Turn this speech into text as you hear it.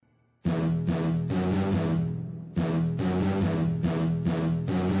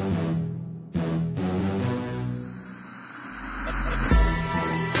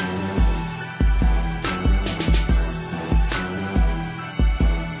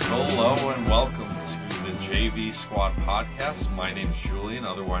Hello and welcome to the JV Squad podcast. My name's Julian,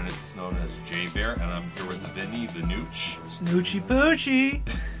 otherwise known as J Bear, and I'm here with Vinny the Nooch. Snoochie Poochie.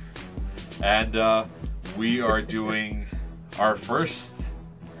 And we are doing our first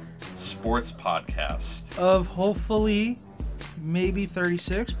sports podcast. Of hopefully maybe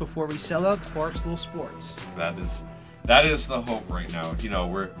 36 before we sell out to Barstool Sports. That is the hope right now. You know,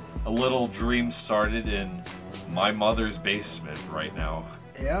 we're a little dream started in my mother's basement right now.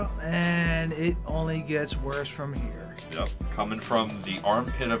 Yeah, and it only gets worse from here. Yep, coming from the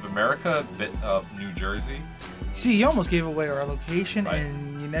armpit of America, a bit of New Jersey. See, you almost gave away our location, Right.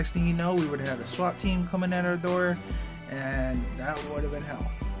 and the next thing you know, we would have had a SWAT team coming at our door, and that would have been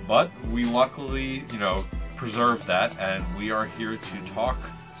hell. But we luckily, preserved that, and we are here to talk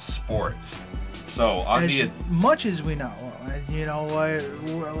sports. So, As much as we know, and you know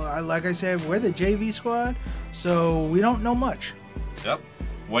what, like I said, we're the JV squad, so we don't know much. Yep.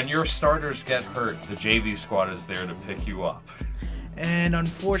 When your starters get hurt, the JV squad is there to pick you up. And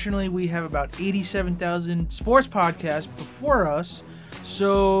unfortunately, we have about 87,000 sports podcasts before us.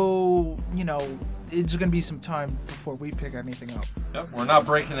 So, it's going to be some time before we pick anything up. Yep. We're not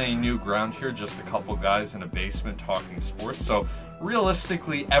breaking any new ground here, just a couple guys in a basement talking sports. So,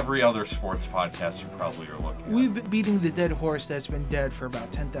 realistically, every other sports podcast you probably are looking at. We've been beating the dead horse that's been dead for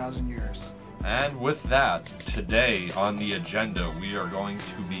about 10,000 years. And with that, today on the agenda, we are going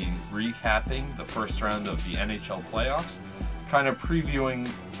to be recapping the first round of the NHL Playoffs, kind of previewing,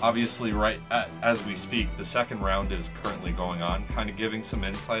 obviously, right as we speak, the second round is currently going on, kind of giving some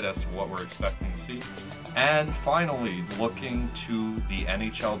insight as to what we're expecting to see. And finally, looking to the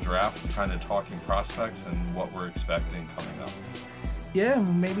NHL draft, kind of talking prospects and what we're expecting coming up. Yeah,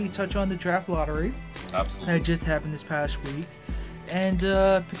 maybe touch on the draft lottery. Absolutely. That just happened this past week. And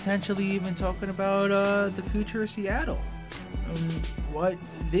potentially even talking about the future of Seattle and what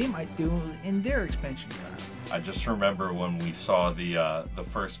they might do in their expansion draft. I just remember when we saw the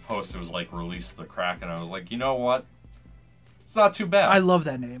first post, it was like release the Kraken. I was like, you know what? It's not too bad. I love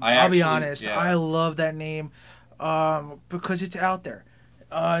that name. I'll be honest. Yeah. I love that name because it's out there.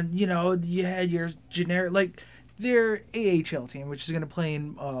 You had your generic, like their AHL team, which is going to play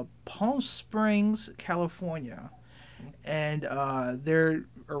in Palm Springs, California. And their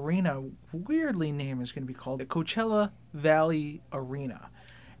arena, weirdly named, is going to be called the Coachella Valley Arena.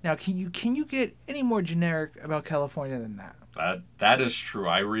 Now, can you get any more generic about California than that? That is true.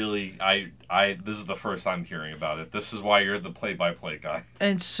 This is the first I'm hearing about it. This is why you're the play-by-play guy.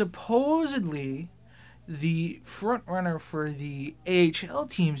 And supposedly, the front runner for the AHL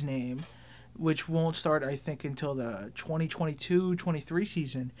team's name, which won't start, I think, until the 2022-23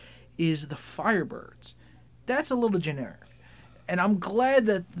 season, is the Firebirds. That's a little generic. And I'm glad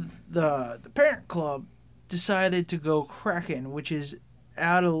that the parent club decided to go Kraken, which is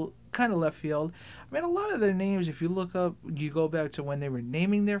out of kind of left field. I mean, a lot of their names, if you look up, you go back to when they were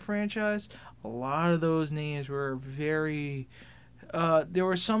naming their franchise, a lot of those names were very... there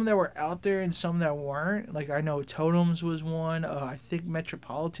were some that were out there and some that weren't. Like, I know Totems was one. I think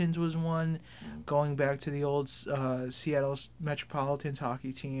Metropolitans was one, going back to the old Seattle Metropolitans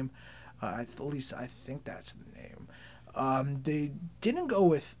hockey team. At least I think that's the name. They didn't go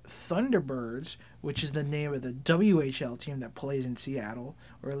with Thunderbirds, which is the name of the WHL team that plays in Seattle,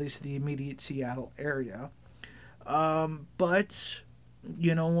 or at least the immediate Seattle area. But,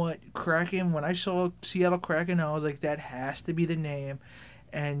 you know what? Kraken, when I saw Seattle Kraken, I was like, that has to be the name.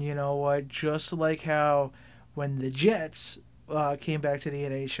 And you know what? Just like how when the Jets came back to the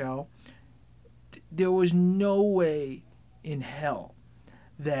NHL, there was no way in hell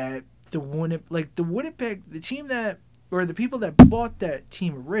that the Winnipeg, the team that, or the people that bought that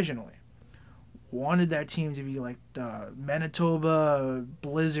team originally, wanted that team to be like the Manitoba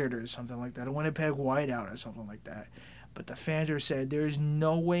Blizzard or something like that, a Winnipeg Whiteout or something like that. But the fans were said, there's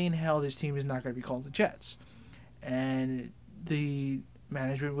no way in hell this team is not going to be called the Jets. And the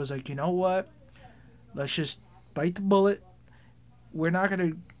management was like, you know what? Let's just bite the bullet. We're not going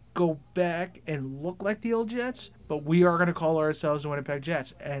to go back and look like the old Jets, but we are going to call ourselves the Winnipeg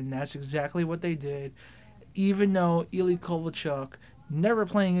Jets. And that's exactly what they did. Even though Ilya Kovalchuk, never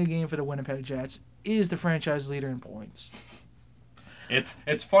playing a game for the Winnipeg Jets, is the franchise leader in points.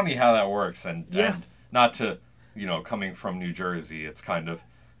 It's funny how that works, and not to, coming from New Jersey, it's kind of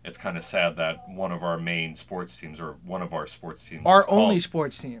sad that one of our main sports teams, or one of our sports teams, our only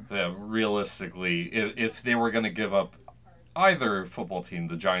sports team. Yeah, realistically, if they were going to give up either football team,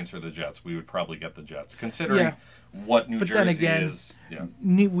 the Giants or the Jets, we would probably get the Jets, considering what New Jersey then again, is. Yeah.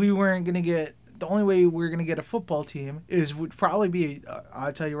 We weren't going to get... The only way we're going to get a football team would probably be,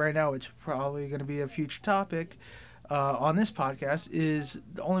 I'll tell you right now, it's probably going to be a future topic, on this podcast is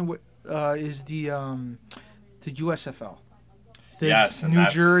the only is the USFL. The New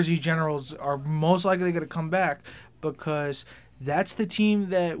Jersey Generals are most likely going to come back because that's the team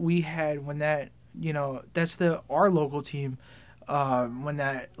that we had when that's our local team when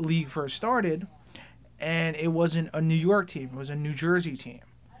that league first started, and it wasn't a New York team, it was a New Jersey team,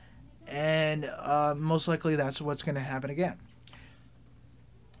 and most likely that's what's going to happen again.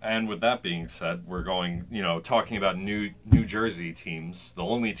 And with that being said, we're going, talking about New Jersey teams. The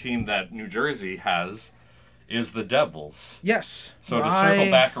only team that New Jersey has is the Devils. Yes. So to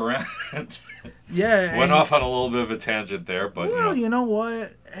circle back around, went off on a little bit of a tangent there, but you know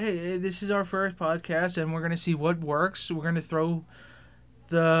what? Hey, this is our first podcast, and we're gonna see what works. We're gonna throw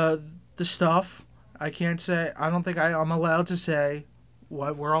the stuff. I don't think I'm allowed to say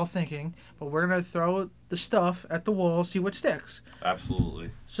what we're all thinking, but we're gonna throw the stuff at the wall, see what sticks.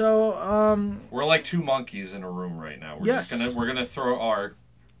 Absolutely. So we're like two monkeys in a room right now. We're gonna throw our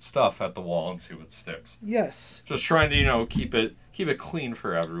stuff at the wall and see what sticks. Yes. Just trying to keep it clean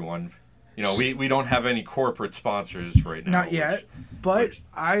for everyone. We don't have any corporate sponsors right now. Not yet, but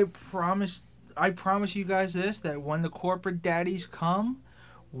I promise you guys this, that when the corporate daddies come,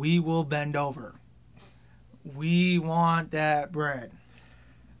 we will bend over. We want that bread.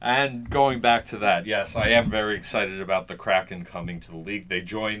 And going back to that, yes, I am very excited about the Kraken coming to the league. They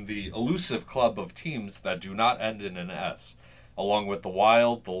joined the elusive club of teams that do not end in an S, along with the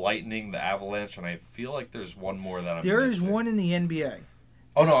Wild, the Lightning, the Avalanche, and I feel like there's one more that I'm There missing. is one in the NBA.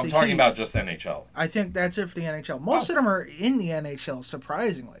 Oh, no, I'm talking about just NHL. I think that's it for the NHL. Most of them are in the NHL,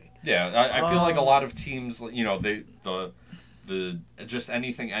 surprisingly. Yeah, I feel like a lot of teams, the just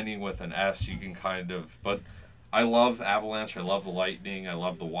anything ending with an S, you can kind of, but I love Avalanche, I love the Lightning, I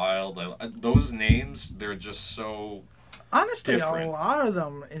love the Wild. Those names, they're just so honestly different. A lot of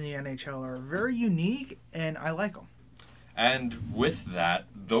them in the NHL are very unique, and I like them. And with that,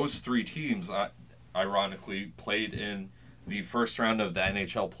 those three teams, ironically, played in the first round of the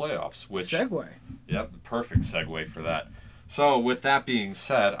NHL playoffs. Segue. Yep, perfect segue for that. So, with that being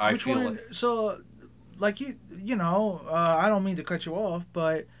said, I don't mean to cut you off,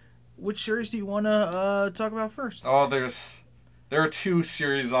 but which series do you want to talk about first? Oh, there are two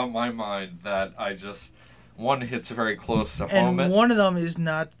series on my mind that one hits very close to home. And one of them is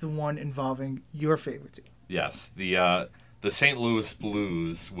not the one involving your favorite team. Yes, the St. Louis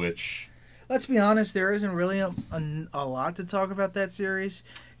Blues, which... Let's be honest, there isn't really a lot to talk about that series.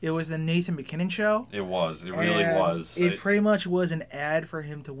 It was the Nathan MacKinnon show. It was. It really was. It pretty much was an ad for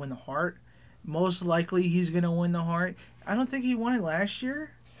him to win the Hart. Most likely he's going to win the Hart. I don't think he won it last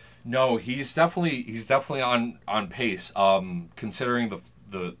year. No, he's definitely on pace. Considering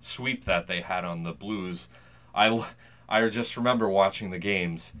the sweep that they had on the Blues, I just remember watching the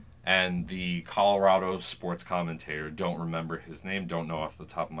games, and the Colorado sports commentator, don't remember his name, don't know off the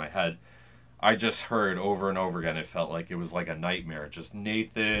top of my head, I just heard over and over again, it felt like it was like a nightmare. Just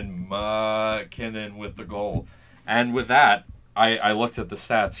Nathan MacKinnon with the goal. And with that, I looked at the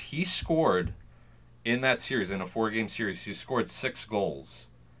stats. He scored in that series, in a 4-game series, he scored 6 goals.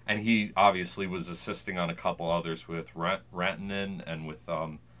 And he obviously was assisting on a couple others with Rantanen and with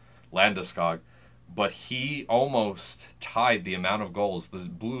Landeskog. But he almost tied the amount of goals.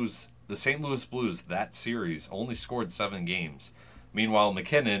 The St. Louis Blues, that series, only scored 7 games. Meanwhile,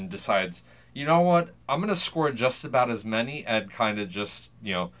 MacKinnon decides, you know what, I'm going to score just about as many and kind of just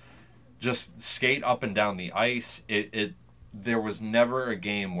skate up and down the ice. There was never a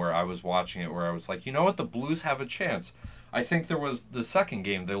game where I was watching it where I was like, you know what, the Blues have a chance. I think there was the second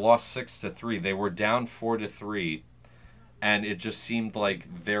game, they lost 6-3. They were down 4-3. And it just seemed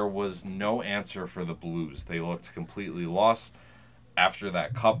like there was no answer for the Blues. They looked completely lost after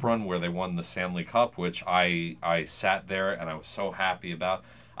that cup run where they won the Stanley Cup, which I sat there and I was so happy about.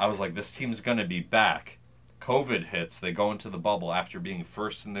 I was like, this team's going to be back. COVID hits. They go into the bubble after being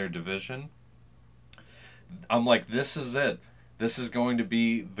first in their division. I'm like, this is it. This is going to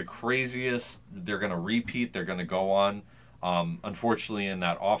be the craziest. They're going to repeat. They're going to go on. Unfortunately, in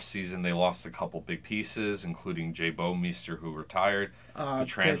that offseason, they lost a couple big pieces, including Jay Bouwmeester, who retired,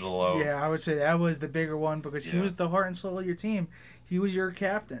 Pietrangelo. Yeah, I would say that was the bigger one because he was the heart and soul of your team. He was your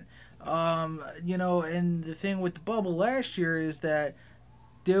captain. And the thing with the bubble last year is that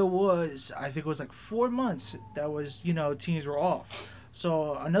there was, I think it was like 4 months that was, teams were off.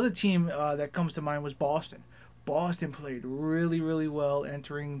 So another team that comes to mind was Boston. Boston played really, really well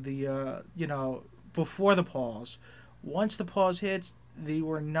entering the, before the pause. Once the pause hits, they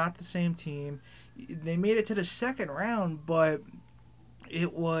were not the same team. They made it to the second round, but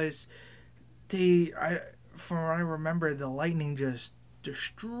it was from what I remember, the Lightning just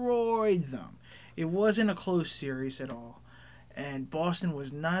destroyed them. It wasn't a close series at all. And Boston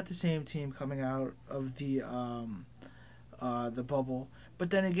was not the same team coming out of the bubble. But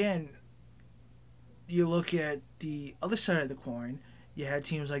then again, you look at the other side of the coin, you had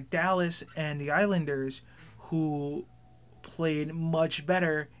teams like Dallas and the Islanders who played much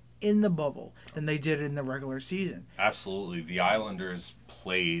better in the bubble than they did in the regular season. Absolutely. The Islanders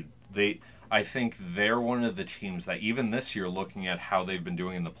played I think they're one of the teams that even this year, looking at how they've been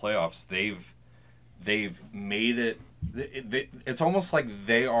doing in the playoffs, they've made it it's almost like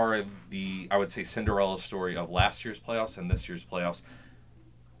they are the, I would say, Cinderella story of last year's playoffs and this year's playoffs,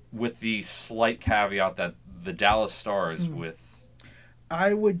 with the slight caveat that the Dallas Stars with...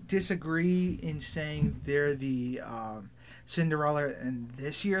 I would disagree in saying they're the Cinderella in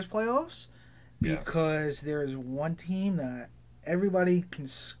this year's playoffs, because there is one team that everybody can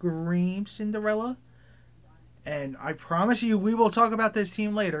scream Cinderella, and I promise you we will talk about this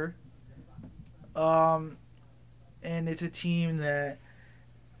team later. And it's a team that,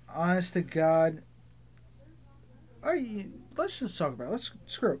 honest to God, let's just talk about it. Let's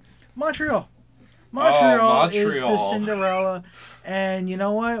screw it. Montreal. Montreal is the Cinderella, and you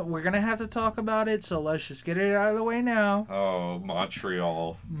know what? We're gonna have to talk about it, so let's just get it out of the way now. Oh,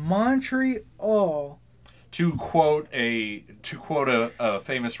 Montreal. Montreal. To quote a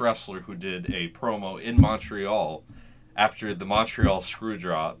famous wrestler who did a promo in Montreal after the Montreal screw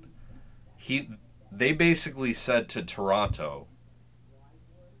drop, they basically said to Toronto,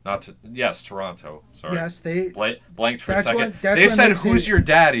 Toronto. Sorry. Yes, they blanked for a second. They said, "Who's your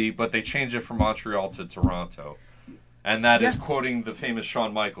daddy?" But they changed it from Montreal to Toronto, and that is quoting the famous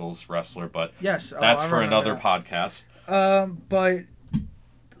Shawn Michaels wrestler. But yes, that's for another podcast. But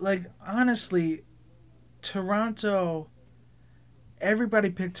like honestly, Toronto. Everybody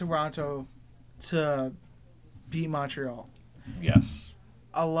picked Toronto to beat Montreal. Yes.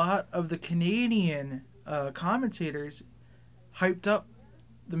 A lot of the Canadian commentators hyped up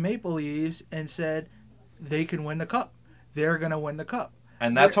the Maple Leafs and said they can win the cup. They're going to win the cup.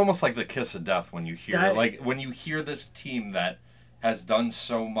 And that's almost like the kiss of death when you hear when you hear this team that has done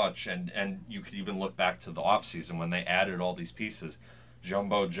so much, and you could even look back to the offseason when they added all these pieces.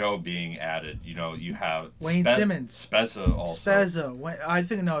 Jumbo Joe being added, you have Wayne Simmons, Spezza also.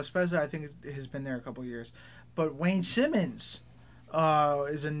 Spezza I think has been there a couple of years, but Wayne Simmons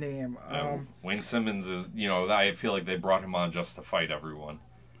is a name. Wayne Simmons is, I feel like they brought him on just to fight everyone.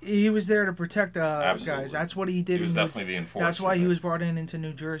 He was there to protect guys. That's what he did. He was definitely the enforcer. That's why he was brought into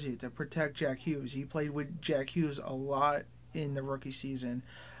New Jersey, to protect Jack Hughes. He played with Jack Hughes a lot in the rookie season.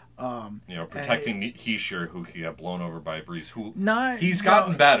 Protecting Heischer, who he got blown over by Breeze. He's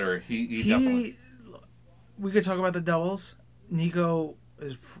gotten better. He definitely. We could talk about the Devils. Nico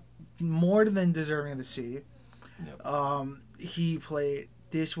is more than deserving of the C. Yep. He played.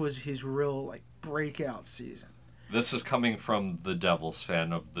 This was his real breakout season. This is coming from the Devils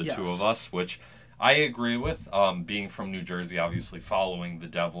fan of the two of us, which I agree with. Being from New Jersey, obviously following the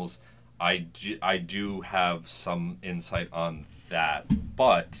Devils, I do have some insight on that.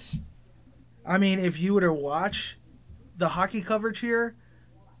 But I mean, if you were to watch the hockey coverage here,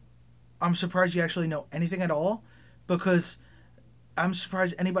 I'm surprised you actually know anything at all, because I'm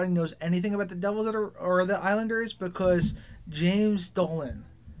surprised anybody knows anything about the Devils or the Islanders, because James Dolan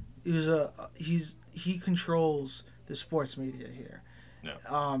he controls the sports media here.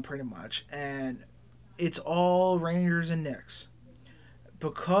 Yeah. Pretty much, and it's all Rangers and Knicks,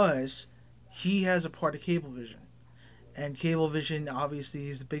 because he has a part of Cablevision. And Cablevision, obviously,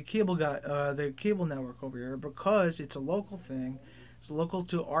 is the big cable guy, the cable network over here, because it's a local thing. It's local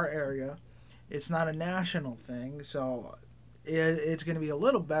to our area. It's not a national thing, so it's going to be a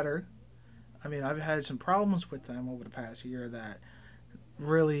little better. I mean, I've had some problems with them over the past year that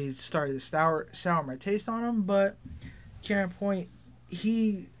really started to sour my taste on them, but Karen Point,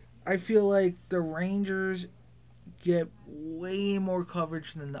 I feel like the Rangers get way more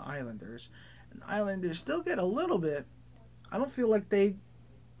coverage than the Islanders. And the Islanders still get a little bit. I don't feel like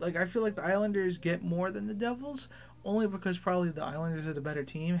I feel like the Islanders get more than the Devils, only because probably the Islanders are the better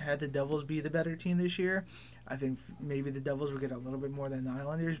team. Had the Devils be the better team this year, I think maybe the Devils would get a little bit more than the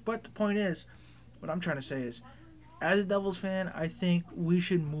Islanders. But the point is, what I'm trying to say is, as a Devils fan, I think we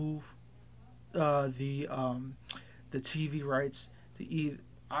should move the TV rights to either.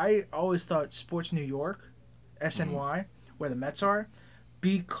 I always thought Sports New York, SNY, where the Mets are,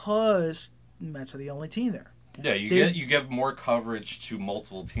 because the Mets are the only team there. Yeah, you give more coverage to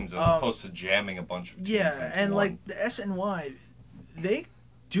multiple teams as opposed to jamming a bunch of teams. Yeah, and one. the SNY, they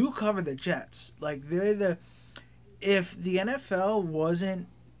do cover the Jets. If the NFL wasn't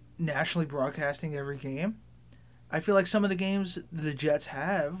nationally broadcasting every game, I feel like some of the games the Jets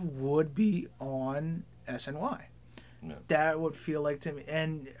have would be on SNY. Yeah. That would feel like to me,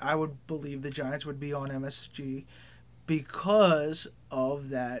 and I would believe the Giants would be on MSG because of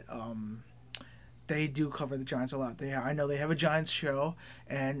that. They do cover the Giants a lot. I know they have a Giants show,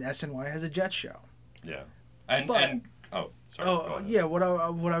 and SNY has a Jets show. Yeah, sorry. Oh yeah, what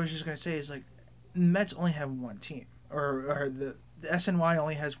I was just gonna say is like, Mets only have one team, or the SNY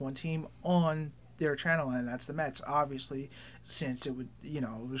only has one team on their channel, and that's the Mets. Obviously, since it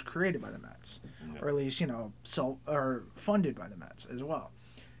was created by the Mets, or at least or funded by the Mets as well.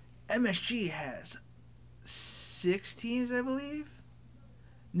 MSG has 6 teams, I believe.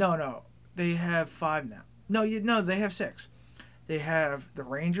 No, they have 5 now. No, they have 6. They have the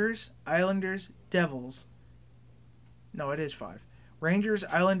Rangers, Islanders, Devils. No, it is 5. Rangers,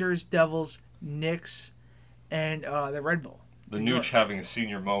 Islanders, Devils, Knicks, and the Red Bull. The Nooch having a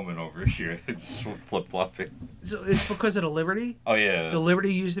senior moment over here. It's flip-flopping. So it's because of the Liberty? Oh, yeah. The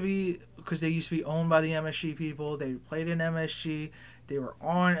Liberty used to be, because they used to be owned by the MSG people. They played in MSG. They were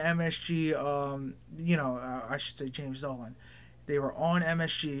on MSG, I should say James Dolan. They were on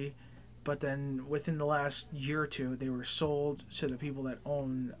MSG, but then within the last year or two, they were sold to the people that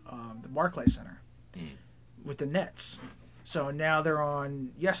own the Barclays Center with the Nets. So now they're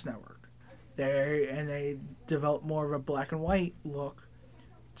on Yes Network. They developed more of a black and white look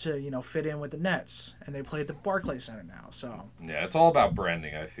to fit in with the Nets, and they play at the Barclays Center now. So yeah, it's all about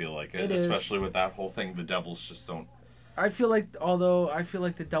branding. I feel like especially is. With that whole thing, the Devils just don't. I feel like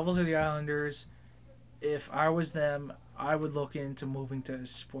the Devils or the Islanders, if I was them, I would look into moving to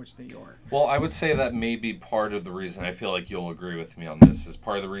Sports New York. Well, I would say that may be part of the reason, I feel like you'll agree with me on this, is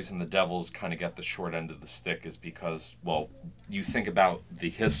part of the reason the Devils kind of get the short end of the stick is because, well, you think about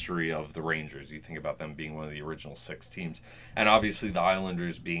the history of the Rangers. You think about them being one of the original 6 teams. And obviously the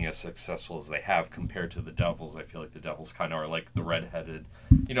Islanders being as successful as they have compared to the Devils. I feel like the Devils kind of are like the redheaded,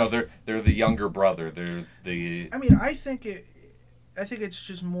 they're the younger brother. They're the... I mean, I think it's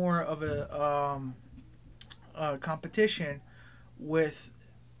just more of a... competition with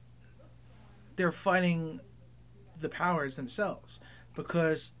they're fighting the powers themselves,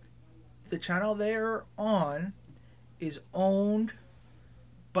 because the channel they're on is owned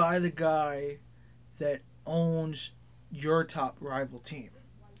by the guy that owns your top rival team.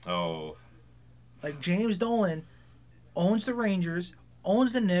 Oh. Like James Dolan owns the Rangers,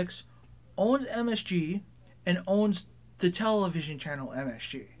 owns the Knicks, owns MSG, and owns the television channel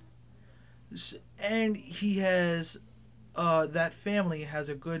MSG. And he has, that family has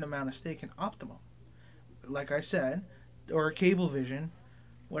a good amount of stake in Optimum. Like I said, or Cablevision,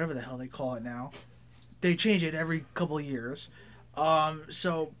 whatever the hell they call it now. They change it every couple of years.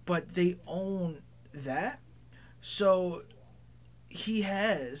 But they own that. So he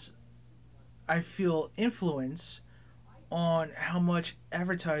has, I feel, influence on how much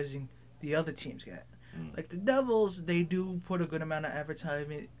advertising the other teams get. Like the Devils, they do put a good amount of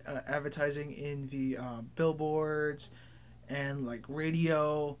advertising in the billboards and like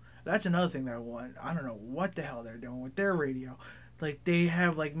radio. That's another thing that I want. I don't know what the hell they're doing with their radio. Like they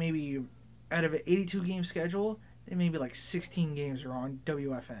have like maybe out of an 82 game schedule, they maybe like 16 games are on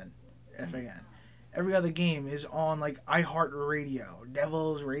WFN, FAN. Every other game is on like iHeartRadio,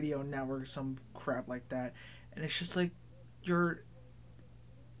 Devils Radio Network, some crap like that. And it's just like you're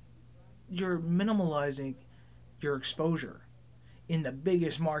minimalizing your exposure in the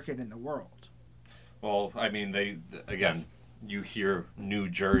biggest market in the world. Well, I mean, you hear New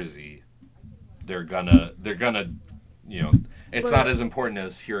Jersey, they're gonna, it's not as important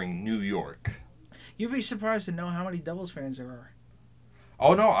as hearing New York. You'd be surprised to know how many Devils fans there are.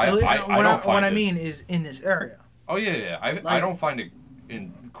 Oh no, I don't find what it. I mean is in this area. Oh yeah. I don't find it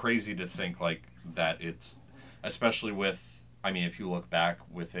crazy to think like that. It's especially with. I mean, if you look back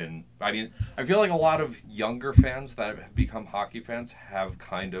I feel like a lot of younger fans that have become hockey fans have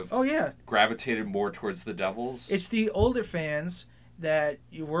kind of gravitated more towards the Devils. It's the older fans that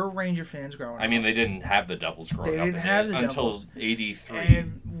were Ranger fans growing up. I mean, they didn't have the Devils growing up. They didn't have the until Devils. 83.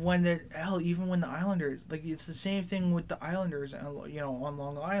 And even when the Islanders, like it's the same thing with the Islanders, on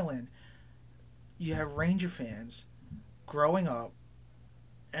Long Island. You have Ranger fans growing up,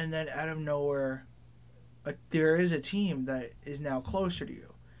 and then out of nowhere, there is a team that is now closer to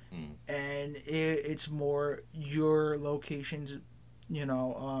you, and it's more your location's,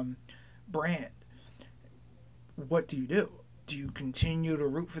 brand. What do you do? Do you continue to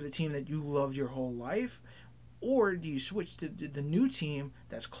root for the team that you loved your whole life, or do you switch to the new team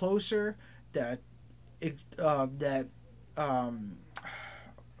that's closer, that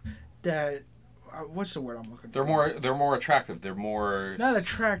what's the word I'm looking for? They're more attractive. They're more not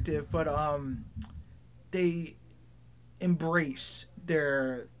attractive, but embrace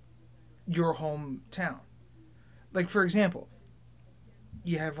your hometown. Like, for example,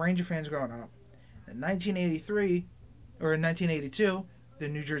 you have Ranger fans growing up. In 1983 or in 1982, the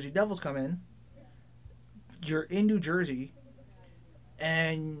New Jersey Devils come in. You're in New Jersey,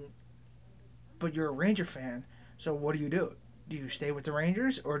 but you're a Ranger fan. So what do? Do you stay with the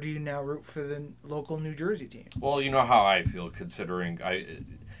Rangers, or do you now root for the local New Jersey team? Well, you know how I feel, considering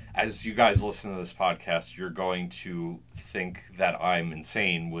as you guys listen to this podcast, you're going to think that I'm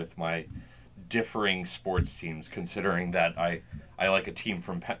insane with my differing sports teams, considering that I like a team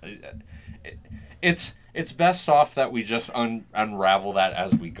from it's best off that we just unravel that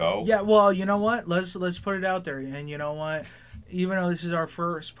as we go. Yeah, well, you know what? Let's put it out there. And you know what? Even though this is our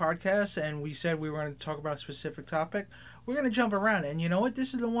first podcast and we said we were going to talk about a specific topic, we're going to jump around. And you know what?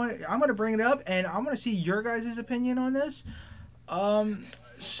 This is the one I'm going to bring it up, and I'm going to see your guys' opinion on this.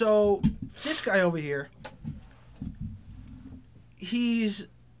 So this guy over here, he's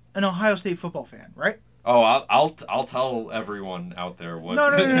an Ohio State football fan, right? Oh, I'll tell everyone out there what.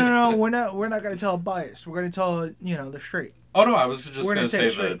 No. We're not going to tell a bias. We're going to tell the straight. Oh no, I was just going to say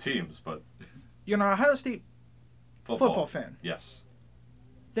the teams, but you're an Ohio State football fan. Yes.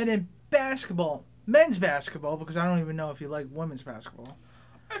 Then in basketball, men's basketball, because I don't even know if you like women's basketball.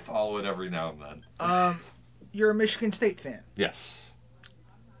 I follow it every now and then. You're a Michigan State fan. Yes.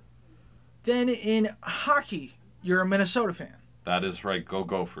 Then in hockey, you're a Minnesota fan. That is right. Go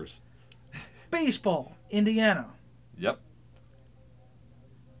Gophers. Baseball, Indiana. Yep.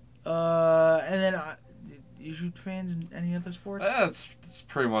 And then you fans in any other sports? That's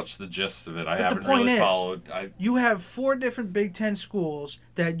pretty much the gist of it. I haven't really followed. You have 4 different Big Ten schools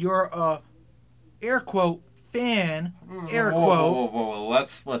that you're a air quote fan. Air quote. Whoa.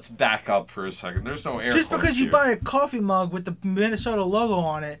 Let's back up for a second. There's no air. Just because you buy a coffee mug with the Minnesota logo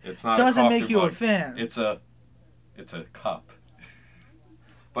on it, doesn't make you a fan. It's a cup.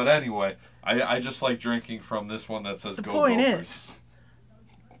 But anyway, I just like drinking from this one that says "Go Gophers." The point is,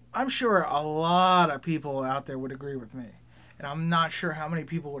 I'm sure a lot of people out there would agree with me, and I'm not sure how many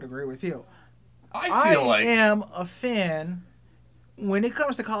people would agree with you. I am a fan. When it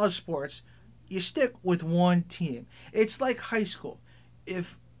comes to college sports, you stick with one team. It's like high school.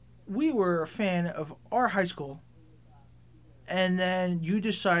 If we were a fan of our high school, and then you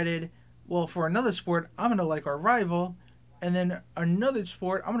decided, well, for another sport, I'm going to like our rival, and then another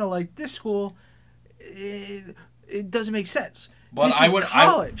sport, I'm going to like this school, it doesn't make sense. But this is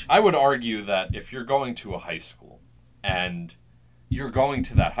college. I would argue that if you're going to a high school and you're going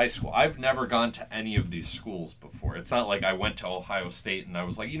to that high school, I've never gone to any of these schools before. It's not like I went to Ohio State and I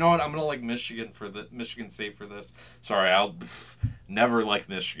was like, you know what, I'm going to like Michigan State for this. Sorry, I'll never like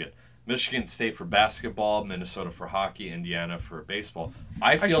Michigan. Michigan State for basketball, Minnesota for hockey, Indiana for baseball.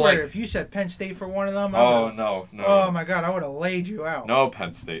 I swear, if you said Penn State for one of them, no. Oh my God, I would have laid you out. No,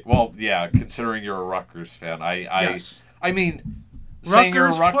 Penn State. Well, yeah, considering you're a Rutgers fan, yes. I mean, saying you're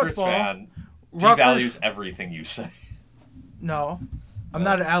a Rutgers fan devalues everything you say. No, I'm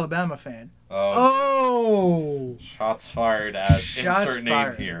not an Alabama fan. Shots fired at insert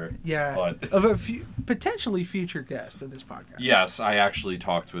name here. Yeah, but of a potentially future guest of this podcast. Yes, I actually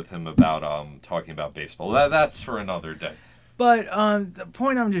talked with him about talking about baseball. That's for another day. But the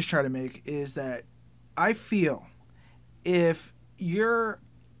point I'm just trying to make is that I feel if you're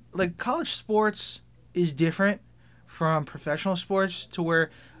like college sports is different from professional sports to where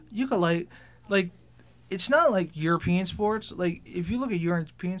you could like it's not like European sports. Like, if you look at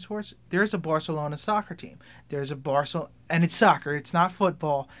European sports, there's a Barcelona soccer team. There's a and it's soccer. It's not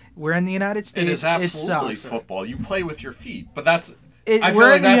football. We're in the United States. It is absolutely football. You play with your feet. But I feel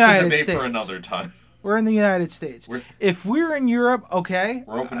like that's a debate for another time. We're in the United States. If we're in Europe, okay,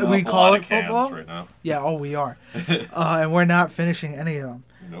 we call it football right now. Yeah, we are. And we're not finishing any of them.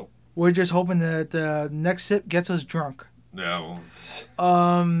 Nope. We're just hoping that the next sip gets us drunk. Yeah.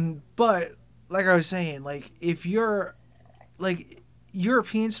 But like I was saying, like if you're like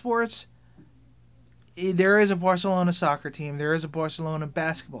European sports, there is a Barcelona soccer team, there is a Barcelona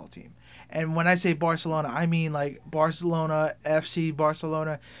basketball team. And when I say Barcelona, I mean like Barcelona FC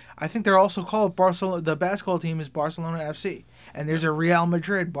Barcelona. I think they're also called Barcelona. The basketball team is Barcelona FC, and there's a Real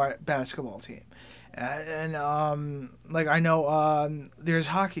Madrid basketball team. And like I know there's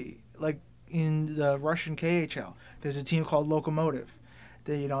hockey, like in the Russian KHL. There's a team called Lokomotiv.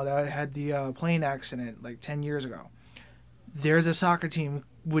 That had the plane accident like 10 years ago. There's a soccer team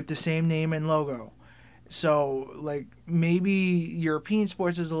with the same name and logo. So, like, maybe European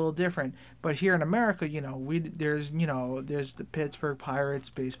sports is a little different, but here in America, there's the Pittsburgh Pirates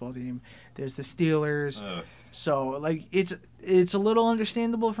baseball team. There's the Steelers. So, like, it's a little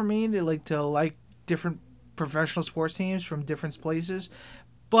understandable for me to like different professional sports teams from different places.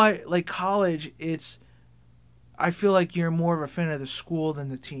 But like college, I feel like you're more of a fan of the school than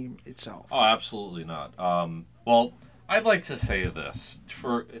the team itself. Oh, absolutely not. Well, I'd like to say this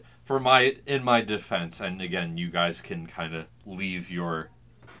in my defense, and again, you guys can kind of leave your,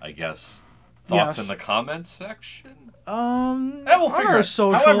 I guess, thoughts in the comments section. And we'll figure it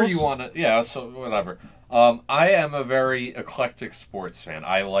socials. However you want to. Yeah, so whatever. I am a very eclectic sports fan.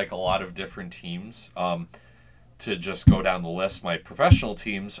 I like a lot of different teams. To just go down the list, my professional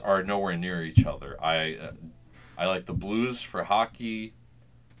teams are nowhere near each other. I like the Blues for hockey,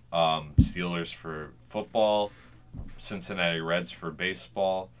 Steelers for football, Cincinnati Reds for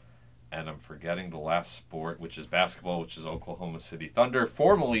baseball, and I'm forgetting the last sport, which is basketball, which is Oklahoma City Thunder,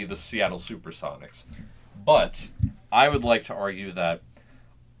 formerly the Seattle Supersonics. But I would like to argue that,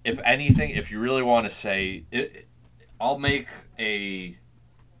 if anything, if you really want to say it, I'll make a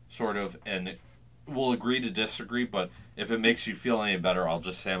sort of we'll agree to disagree, but if it makes you feel any better, I'll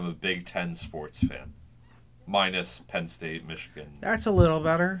just say I'm a Big Ten sports fan. Minus Penn State, Michigan. That's a little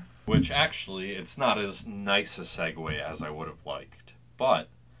better. Which, actually, it's not as nice a segue as I would have liked. But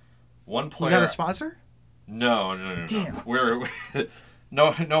one player... You got a sponsor? No. Damn. We're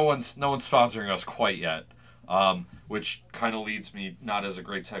no one's sponsoring us quite yet. Which kind of leads me not as a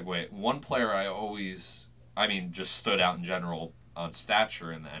great segue. One player just stood out in general on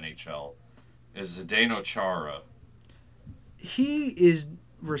stature in the NHL is Zdeno Chara. He is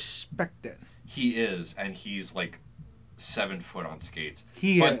respected. He is, and he's like 7 foot on skates.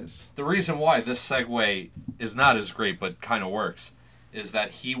 He is. The reason why this segue is not as great, but kind of works, is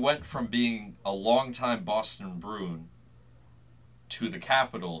that he went from being a longtime Boston Bruin to the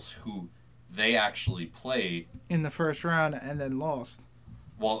Capitals, who they actually played in the first round and then lost.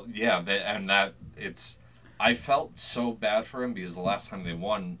 Well, yeah, I felt so bad for him because the last time they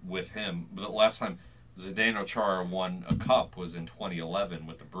won with him, the last time Zdeno Chara won a cup was in 2011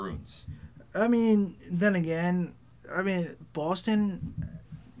 with the Bruins. I mean, then again, Boston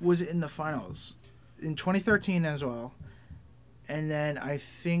was in the finals in 2013 as well, and then I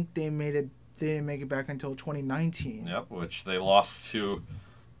think they didn't make it back until 2019. Yep, which they lost to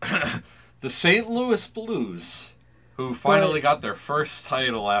the St. Louis Blues, who finally got their first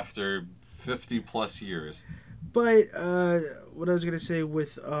title after 50 plus years. But what I was gonna say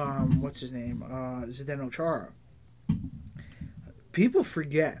with what's his name, Zdeno Chara, people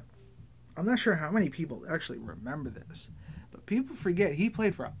forget. I'm not sure how many people actually remember this, but people forget he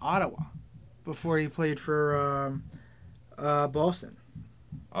played for Ottawa before he played for Boston.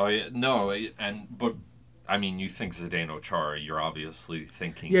 Oh yeah, no, but I mean, you think Zdeno Chara, you're obviously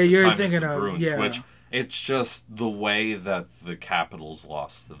thinking. Yeah, you're thinking the of Bruins, which it's just the way that the Capitals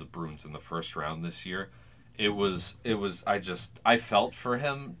lost to the Bruins in the first round this year. It was. I felt for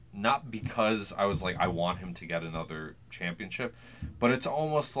him, not because I was like I want him to get another championship, but it's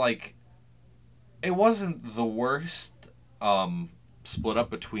almost like it wasn't the worst split up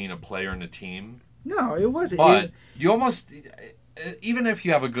between a player and a team. No, it wasn't. But you almost, even if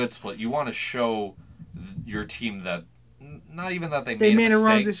you have a good split, you want to show your team that not even that they made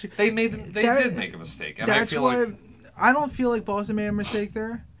a mistake. They did make a mistake, and that's I feel why I don't feel like Boston made a mistake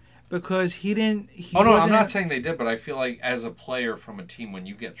there. Because he didn't... I'm not saying they did, but I feel like as a player from a team, when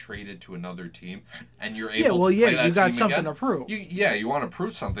you get traded to another team and you're able to play that team you got something again, to prove. You want to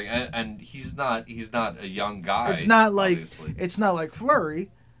prove something, and he's not a young guy. It's not like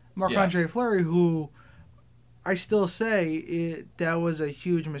Fleury, Marc-Andre Fleury, who I still say that was a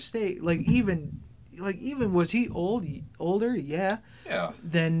huge mistake. Even was he older? Yeah.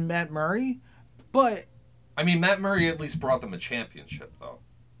 Than Matt Murray, but I mean Matt Murray at least brought them a championship though.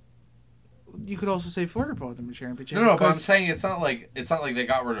 You could also say Fleury brought them a championship. No, but I'm saying it's not like they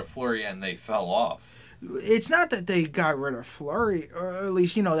got rid of Fleury and they fell off. It's not that they got rid of Fleury, or at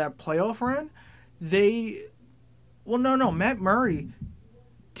least that playoff run. Matt Murray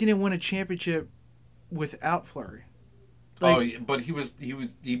didn't win a championship without Fleury. But he was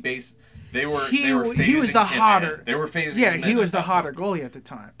phasing. They were phasing. Yeah, he was the hotter goalie at the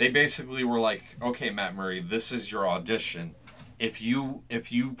time. They basically were like, okay, Matt Murray, this is your audition. If you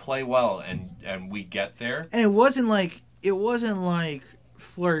play well and we get there, and it wasn't like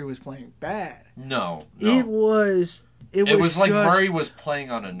Fleury was playing bad. No. It was like Murray was playing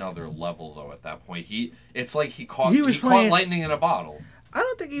on another level though. At that point, it's like he caught lightning in a bottle. I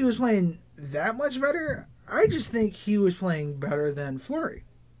don't think he was playing that much better. I just think he was playing better than Fleury.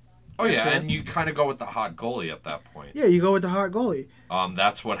 Oh yeah, and you kind of go with the hot goalie at that point. Yeah, you go with the hot goalie.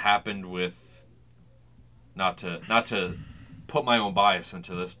 That's what happened with. Not to put my own bias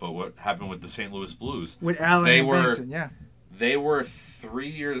into this, but what happened with the St. Louis Blues with Allen and Bennington, yeah. They were 3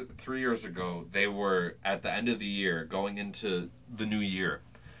 years ago. They were at the end of the year, going into the new year.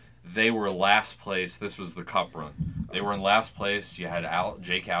 They were last place. This was the cup run. They were in last place. You had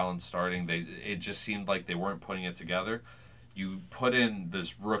Jake Allen starting. It just seemed like they weren't putting it together. You put in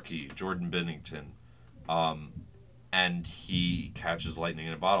this rookie, Jordan Binnington, and he catches lightning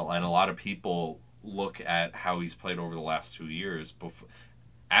in a bottle. And a lot of people look at how he's played over the last 2 years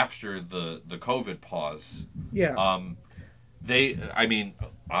after the COVID pause. Yeah.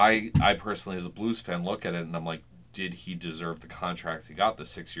 I personally, as a Blues fan, look at it and I'm like, did he deserve the contract he got, the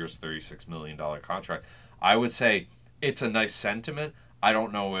 6 years, $36 million contract? I would say it's a nice sentiment. I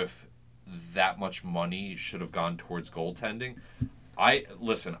don't know if that much money should have gone towards goaltending. I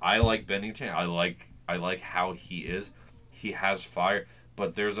like Bennington. I like how he is. He has fire,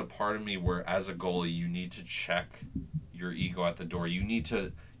 but there's a part of me where, as a goalie, you need to check your ego at the door. You need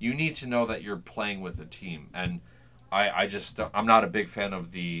to know that you're playing with a team. And I'm not a big fan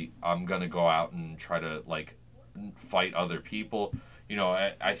of I'm gonna go out and try to fight other people.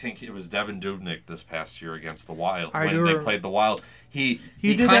 I think it was Devin Dubnyk this past year against the Wild when they played the Wild. He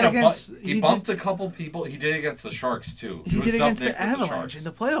bumped a couple people. He did it against the Sharks too. He did it against the Avalanche in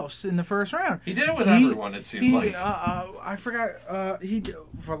the playoffs in the first round. He did it with everyone. It seemed like. I forgot.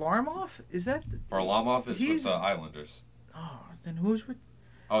 Varlamov, is that? Varlamov is with the Islanders. Oh, then who's with?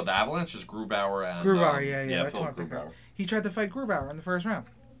 Oh, the Avalanche is Grubauer and Grubauer. Yeah. That's Philip Grubauer. He tried to fight Grubauer in the first round.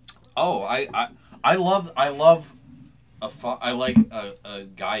 Oh, I love I like a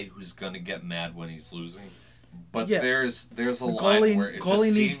guy who's gonna get mad when he's losing, but there's a line where it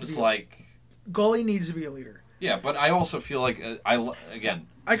just seems like goalie needs to be a leader. Yeah, but I also feel like I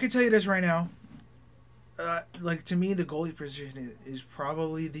could tell you this right now. To me, the goalie position is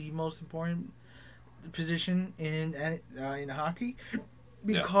probably the most important position in hockey,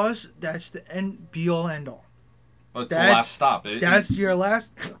 because that's the be all end all. Well, it's the last stop. That's your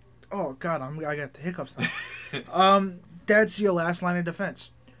last. Oh God, I got the hiccups now. That's your last line of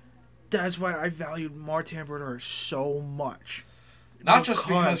defense. That's why I valued Martin Brodeur so much. Not just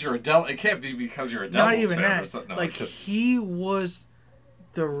because you're a Devil. It can't be because you're a Devils fan. Not even fan that. Or something. No, he was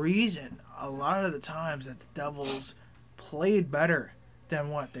the reason a lot of the times that the Devils played better than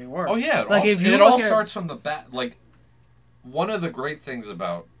what they were. Oh yeah, it all starts from the bat. One of the great things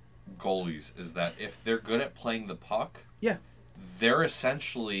about goalies is that if they're good at playing the puck, they're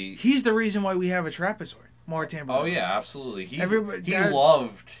essentially. He's the reason why we have a trapezoid. Martin Brodeur. Oh yeah, absolutely. He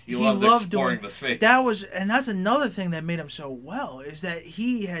loved exploring the space. That's another thing that made him so well, is that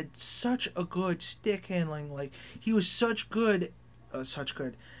he had such a good stick handling. He was such good.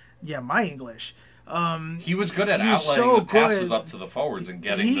 Yeah, my English. He was good at outletting the passes up to the forwards and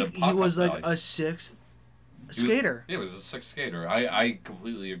getting the puck. He was a sixth skater. He was a sixth skater. I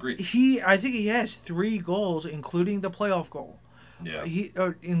completely agree. I think he has 3 goals, including the playoff goal. Yeah.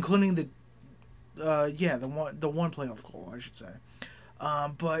 Including the one playoff goal, I should say.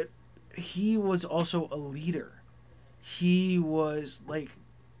 But he was also a leader. He was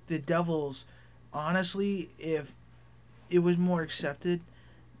the Devils. Honestly, if it was more accepted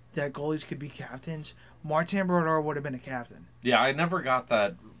that goalies could be captains, Martin Brodeur would have been a captain. Yeah, I never got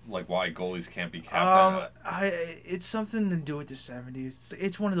that. Why goalies can't be captain. It's something to do with the 70s.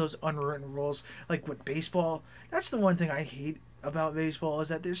 It's one of those unwritten rules. With baseball, that's the one thing I hate about baseball, is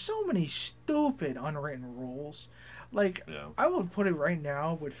that there's so many stupid unwritten rules. I will put it right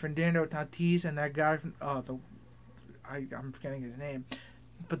now with Fernando Tatis and that guy from I'm forgetting his name,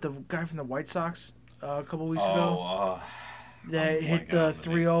 but the guy from the White Sox a couple weeks ago that hit the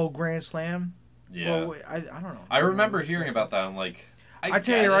 3-0 grand slam. Yeah. Well, I don't know. I remember hearing about that. I'm like, I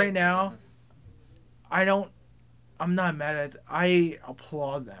tell you right now, I'm not mad at it. I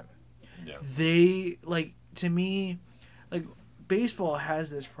applaud them. Yeah. They, to me, baseball has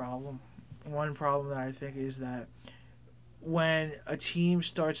this problem. One problem that I think is that when a team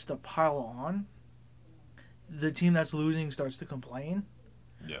starts to pile on, the team that's losing starts to complain.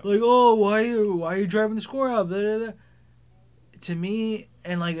 Yeah. Why are you driving the score up? Blah, blah, blah. To me,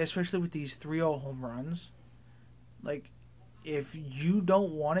 and especially with these 3-0 home runs, if you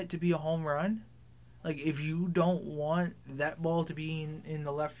don't want it to be a home run, if you don't want that ball to be in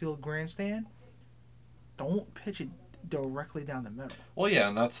the left field grandstand, don't pitch it directly down the middle. Well, yeah,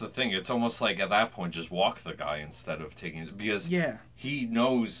 and that's the thing. It's almost at that point, just walk the guy instead of taking it, because he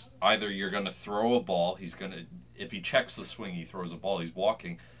knows either you're going to throw a ball, if he checks the swing, he throws a ball, he's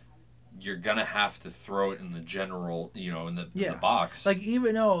walking, you're going to have to throw it in the general, in the box.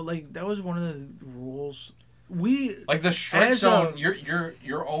 Even though, that was one of the rules. The strike zone,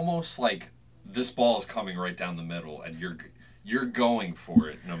 you're almost this ball is coming right down the middle, and you're going for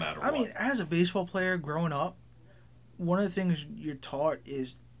it no matter what. I mean, as a baseball player growing up, one of the things you're taught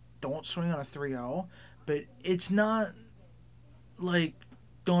is don't swing on a 3-0, but it's not like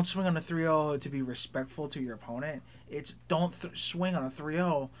don't swing on a 3-0 to be respectful to your opponent. It's don't swing on a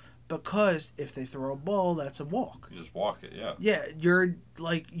 3-0 because if they throw a ball, that's a walk. You just walk it, yeah. Yeah, you're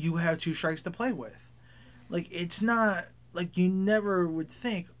like you have 2 strikes to play with. Like it's not like you never would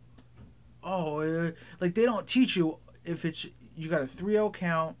think, like they don't teach you if it's you got a 3-0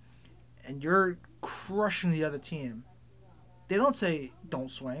 count and you're crushing the other team. They don't say don't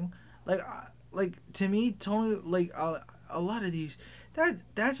swing. Like to me, Tony, like a lot of these,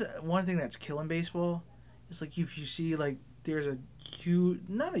 that's one thing that's killing baseball. It's like if you see like there's a huge,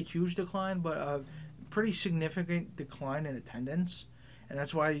 not a huge decline, but a pretty significant decline in attendance, and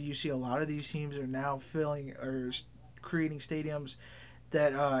that's why you see a lot of these teams are now filling or creating stadiums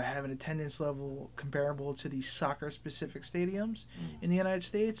that have an attendance level comparable to these soccer-specific stadiums in the United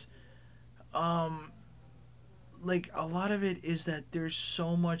States. Like a lot of it is that there's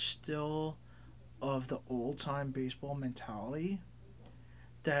so much still of the old-time baseball mentality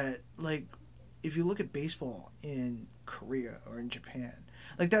that, like, if you look at baseball in Korea or in Japan,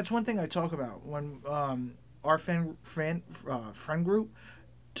 like that's one thing I talk about when our friend group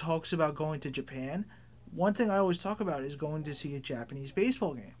talks about going to Japan. One thing I always talk about is going to see a Japanese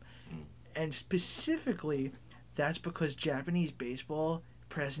baseball game, and specifically, that's because Japanese baseball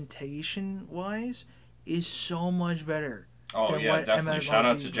presentation wise is so much better. Oh yeah, definitely. Shout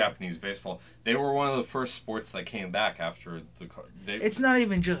out to Japanese baseball. They were one of the first sports that came back after the. It's not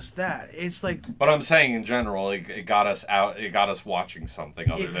even just that. It's like. But I'm saying in general, it got us out. It got us watching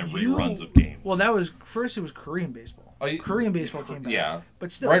something other than reruns of games. Well, that was first. It was Korean baseball. Korean baseball came back. Yeah,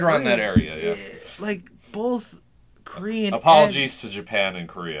 but still, right around that area. Yeah, like both Korean. Apologies to Japan and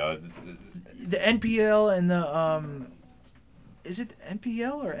Korea. The NPL and the is it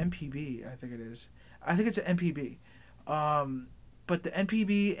NPL or NPB? I think it is. I think it's an NPB. But the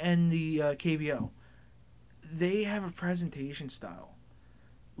NPB and the KBO, they have a presentation style.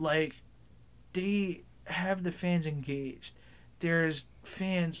 Like, they have the fans engaged. There's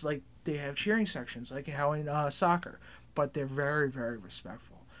fans, like, they have cheering sections, like how in soccer, but they're very, very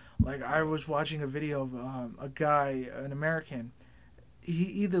respectful. Like, I was watching a video of a guy, an American. He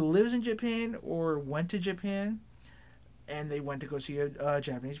either lives in Japan or went to Japan, and they went to go see a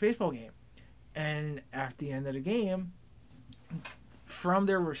Japanese baseball game. And at the end of the game, from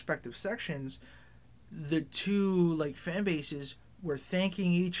their respective sections, the two like fan bases were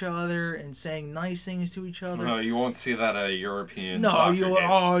thanking each other and saying nice things to each other. No, you won't see that at a European soccer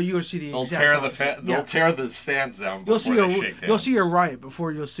game. You'll see the they'll exact they'll tear the stands down before they shake hands. You'll see a riot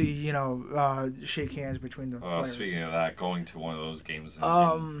before you'll see shake hands between the players. Speaking of that, going to one of those games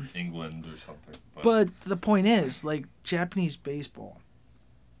in England or something. But the point is, like Japanese baseball,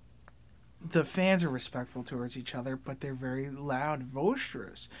 the fans are respectful towards each other, but they're very loud and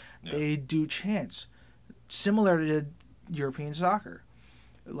boisterous. Yeah. They do chants, similar to European soccer,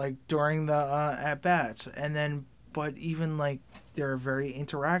 like during the at-bats. And then, but even like they're very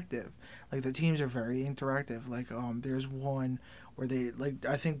interactive. Like the teams are very interactive. Like there's one where they like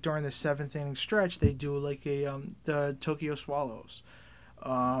I think during the 7th inning stretch they do like the Tokyo Swallows.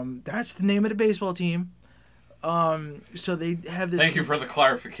 That's the name of the baseball team. So they have this. Thank you for the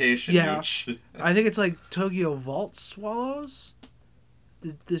clarification. Yeah, I think it's like Tokyo Vault Swallows.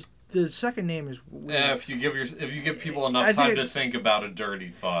 The second name is weird. Yeah, if you give people enough time to think about a dirty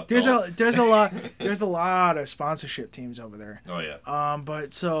thought. There's a lot of sponsorship teams over there. Oh yeah.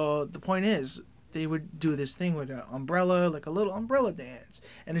 But so the point is they would do this thing with an umbrella, like a little umbrella dance,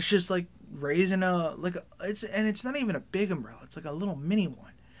 and it's just like raising it's not even a big umbrella. It's like a little mini one.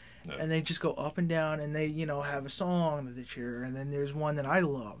 Yeah. And they just go up and down, and they have a song that they cheer. And then there's one that I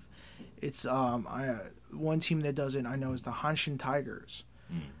love. It's one team that does it I know is the Hanshin Tigers.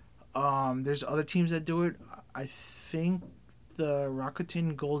 There's other teams that do it. I think the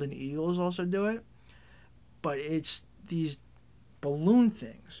Rakuten Golden Eagles also do it. But it's these balloon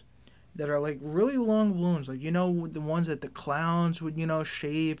things that are like really long balloons, like the ones that the clowns would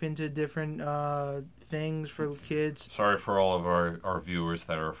shape into different things for kids. Sorry for all of our viewers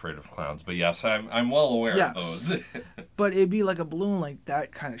that are afraid of clowns, but yes, I'm well aware of those. But it'd be like a balloon like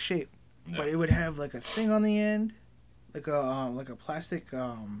that kind of shape, but it would have like a thing on the end, like a plastic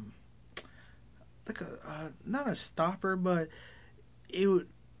like a not a stopper, but it would.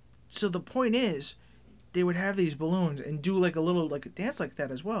 So the point is, they would have these balloons and do like a dance like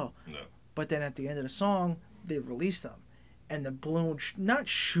that as well. No. But then at the end of the song, they release them, and the balloon would not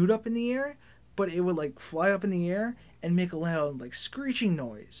shoot up in the air, but it would like fly up in the air and make a loud like screeching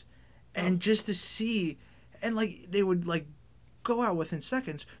noise, and just to see, and like they would like go out within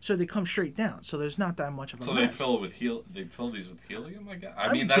seconds, so they come straight down. So there's not that much of a So mess. they fill it with they fill these with helium, I guess.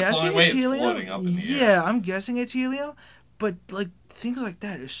 I'm That's the only way it's helium. floating up in the air. Yeah, I'm guessing it's helium. But like things like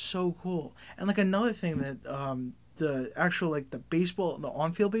that is so cool. And like another thing that the actual like the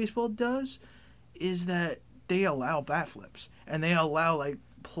on-field baseball does is that they allow bat flips and they allow like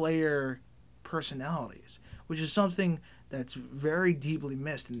player personalities, which is something that's very deeply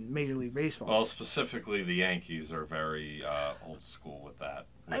missed in Major League Baseball. Well, specifically the Yankees are very old school with that.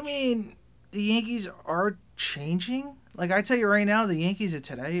 I mean, the Yankees are changing. Like I tell you right now, the Yankees of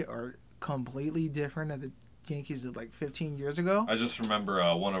today are completely different than the Yankees of like 15 years ago. I just remember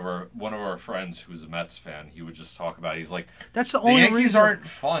one of our friends who's a Mets fan. He would just talk about. He's like, that's the only Yankees reason. aren't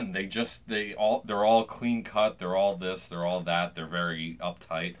fun. They're all clean cut. They're all this. They're all that. They're very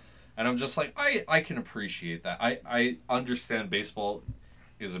uptight. And I'm just like, I can appreciate that. I understand baseball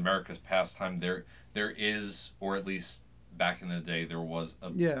is America's pastime. There is, or at least back in the day, there was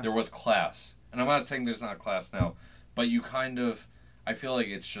class. And I'm not saying there's not class now, but you kind of, I feel like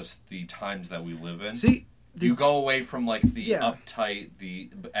it's just the times that we live in. See, you go away from like the uptight,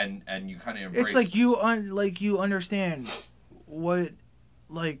 and you kind of embrace. It's like you understand what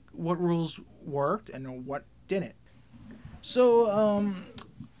rules worked and what didn't. So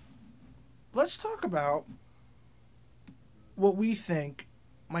let's talk about what we think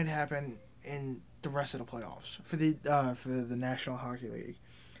might happen in the rest of the playoffs for the National Hockey League.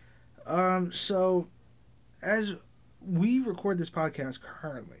 So as we record this podcast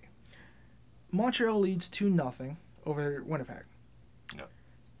currently, Montreal leads 2-0 over Winnipeg. No.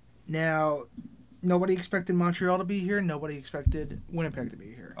 Now, nobody expected Montreal to be here. Nobody expected Winnipeg to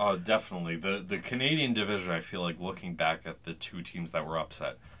be here. Oh, definitely. The Canadian division, I feel like, looking back at the two teams that were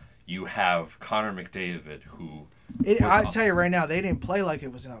upset, you have Connor McDavid, who... I tell you right now, they didn't play like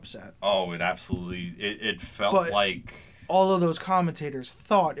it was an upset. Oh, it absolutely... It felt like... all of those commentators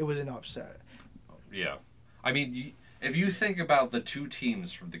thought it was an upset. Yeah. I mean... If you think about the two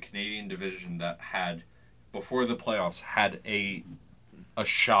teams from the Canadian division that had, before the playoffs, had a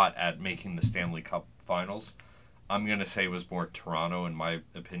shot at making the Stanley Cup Finals, I'm going to say it was more Toronto, in my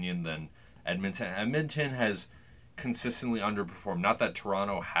opinion, than Edmonton. Edmonton has consistently underperformed. Not that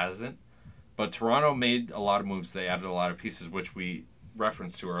Toronto hasn't, but Toronto made a lot of moves. They added a lot of pieces, which we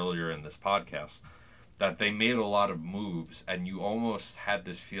referenced to earlier in this podcast, that they made a lot of moves, and you almost had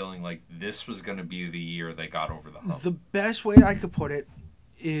this feeling like this was going to be the year they got over the hump. The best way I could put it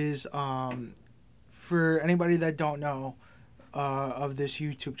is, for anybody that don't know of this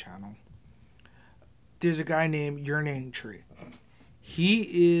YouTube channel, there's a guy named Your Name Tree.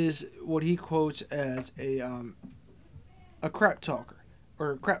 He is what he quotes as a crap talker,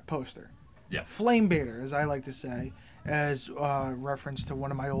 or a crap poster. Yeah. Flame baiter, as I like to say, as reference to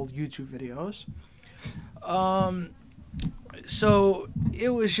one of my old YouTube videos. So it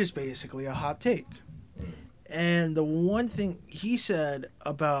was just basically a hot take. And the one thing he said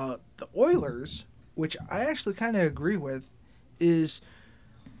about the Oilers, which I actually kind of agree with, is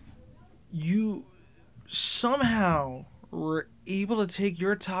you somehow were able to take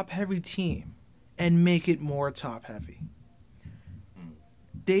your top-heavy team and make it more top-heavy.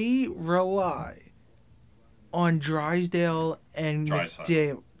 They rely on Drysdale and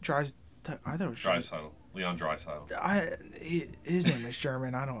McDavid. I thought it was Draisaitl. Leon Draisaitl. His name is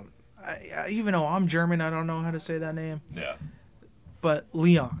German. Even though I'm German, I don't know how to say that name. Yeah. But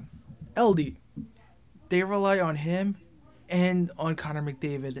Leon, LD, they rely on him and on Connor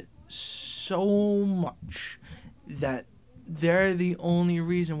McDavid so much that they're the only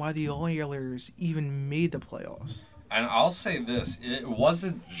reason why the Oilers even made the playoffs. And I'll say this, it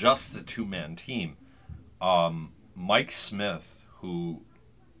wasn't just a two-man team. Mike Smith, who,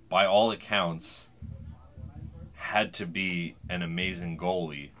 by all accounts, had to be an amazing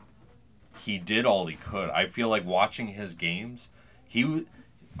goalie, he did all he could. I feel like watching his games,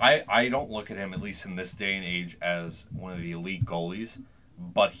 I don't look at him, at least in this day and age, as one of the elite goalies,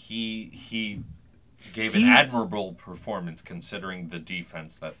 but he gave an admirable performance considering the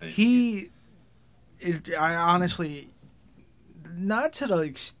defense that they... I honestly, not to the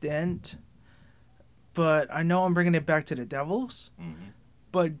extent, but I know I'm bringing it back to the Devils,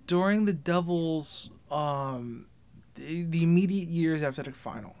 but during the Devils, the immediate years after the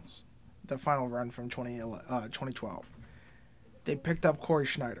finals, the final run from 2012, they picked up Corey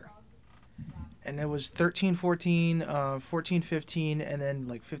Schneider. And it was 13-14, 14-15, and then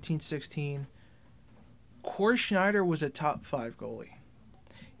like 15-16. Corey Schneider was a top 5 goalie.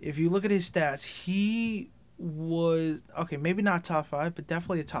 If you look at his stats, he was, okay, maybe not top 5, but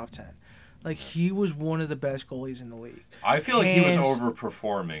definitely a top 10. Like, he was one of the best goalies in the league. I feel like he was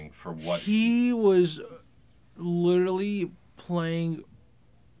overperforming for what... He was literally playing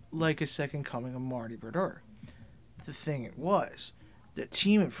like a second coming of Marty Brodeur. The thing it was, the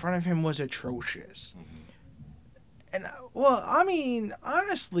team in front of him was atrocious. Mm-hmm. And, well, I mean,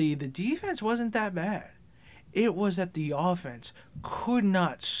 honestly, the defense wasn't that bad. It was that the offense could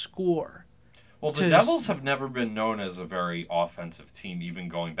not score. Well, the Devils have never been known as a very offensive team, even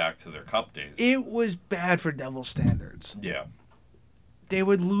going back to their Cup days. It was bad for Devil standards. Yeah. They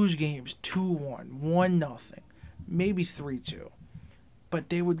would lose games 2-1, 1-0, maybe 3-2. But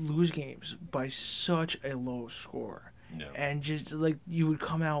they would lose games by such a low score. Yeah. And just, like, you would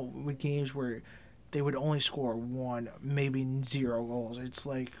come out with games where they would only score 1, maybe 0 goals. It's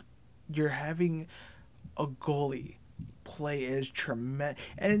like you're having a goalie play as tremendous.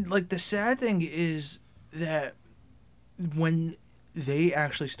 And, like, the sad thing is that when they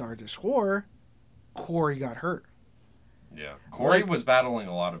actually started to score, Corey got hurt. Yeah. Corey was battling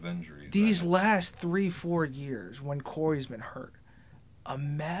a lot of injuries. These last 3-4 years when Corey's been hurt,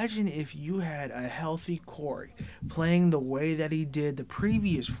 imagine if you had a healthy Corey playing the way that he did the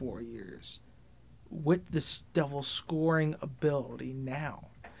previous 4 years with the Devils scoring ability now.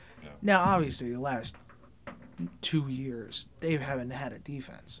 Yeah. Now, obviously, the last 2 years, they haven't had a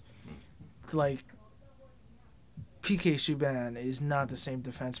defense. Like, PK Subban is not the same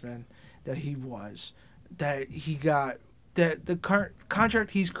defenseman that he was. That he got, that the current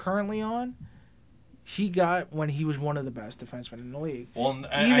contract he's currently on, he got when he was one of the best defensemen in the league. Well,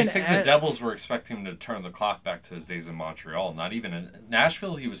 I think the Devils were expecting him to turn the clock back to his days in Montreal. Not even in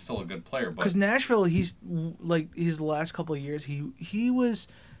Nashville, he was still a good player. Because Nashville, he's like his last couple of years, he was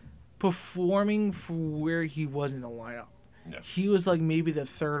performing for where he was in the lineup. Yeah. He was like maybe the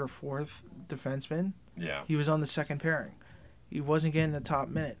third or fourth defenseman. Yeah. He was on the second pairing. He wasn't getting the top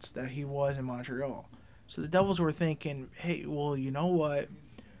minutes that he was in Montreal. So the Devils were thinking, hey, well, you know what?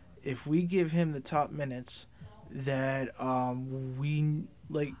 If we give him the top minutes that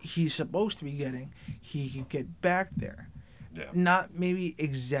he's supposed to be getting, he could get back there. Yeah. Not maybe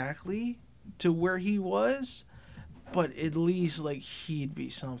exactly to where he was, but at least like he'd be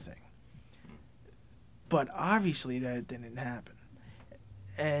something. But obviously that didn't happen.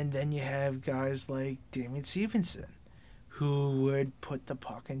 And then you have guys like Damien Stevenson, who would put the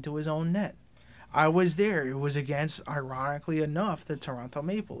puck into his own net. I was there. It was against, ironically enough, the Toronto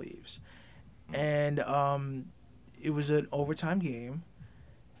Maple Leafs. And it was an overtime game.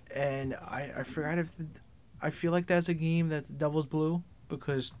 And I forgot I feel like that's a game that the Devils blew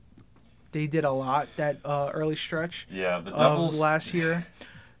because they did a lot that early stretch the Devils of last year.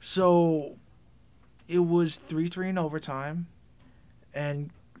 So it was 3-3 in overtime.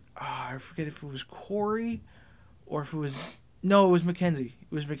 And I forget if it was Corey or if it was... No, it was McKenzie.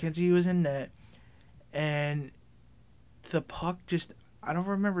 It was McKenzie who was in net. And the puck just, I don't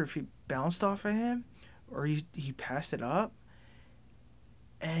remember if he bounced off of him or he passed it up.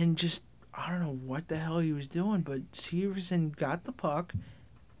 And just, I don't know what the hell he was doing, but Severson got the puck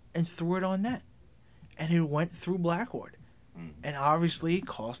and threw it on net. And it went through Blackwood. And obviously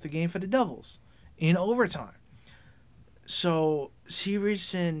cost the game for the Devils in overtime. So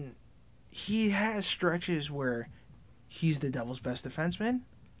Severson, he has stretches where he's the Devils' best defenseman,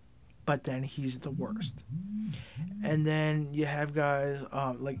 but then he's the worst. And then you have guys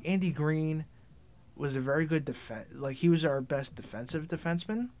like Andy Green was a very good he was our best defensive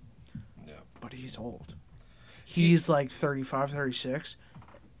defenseman. Yeah. But he's old. He's like 35, 36.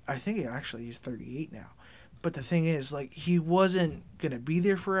 I think he's 38 now. But the thing is, like, he wasn't going to be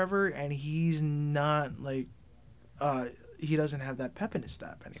there forever, and he's not, like, he doesn't have that pep in his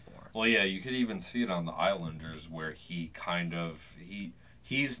step anymore. Well, yeah, you could even see it on the Islanders where he kind of...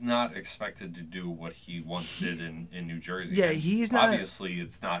 He's not expected to do what he once did in New Jersey. Yeah, and he's not. Obviously,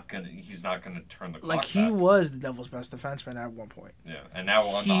 he's not gonna turn the clock like he back. was the Devils' best defenseman at one point. Yeah, and now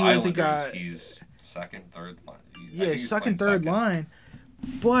on the Islanders, he's second, third line. Second, third line.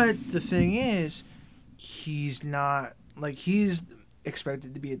 But the thing is, he's not he's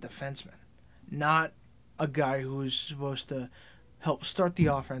expected to be a defenseman, not a guy who's supposed to help start the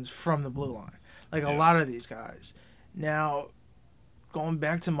offense from the blue line. Like a lot of these guys. Now, going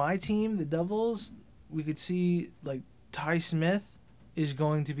back to my team, the Devils, we could see like Ty Smith is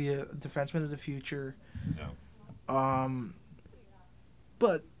going to be a defenseman of the future. Yeah.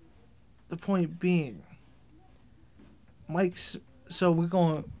 But the point being, let's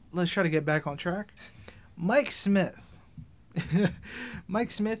try to get back on track. Mike Smith.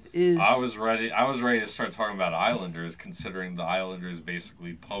 Mike Smith is... I was ready to start talking about Islanders, considering the Islanders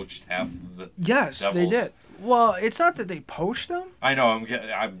basically poached half of the Yes, Devils. they did. Well, it's not that they poached them. I know.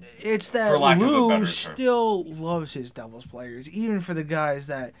 It's that Lou still loves his Devils players, even for the guys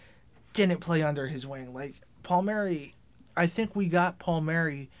that didn't play under his wing. Like Palmieri, I think we got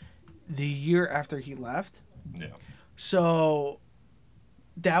Palmieri the year after he left. Yeah. So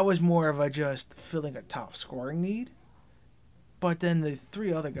that was more of a just filling a top scoring need. But then the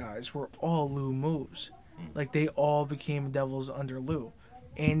three other guys were all Lou moves. Like, they all became Devils under Lou.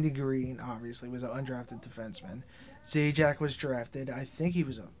 Andy Green, obviously, was an undrafted defenseman. Zajac was drafted. I think he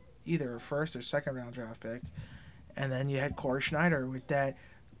was either a first or second round draft pick. And then you had Corey Schneider with that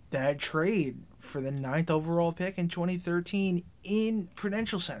trade for the 9th overall pick in 2013 in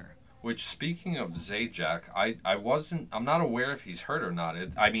Prudential Center. Which, speaking of Zajac, I'm not aware if he's hurt or not.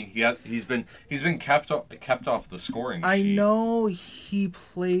 He's been kept off the scoring sheet. I know he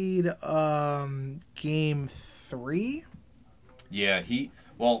played game 3. Yeah,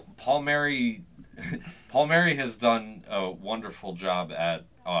 Palmieri has done a wonderful job at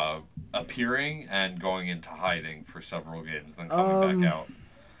appearing and going into hiding for several games, then coming back out.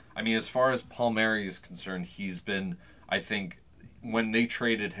 I mean, as far as Palmieri is concerned, he's been, I think, when they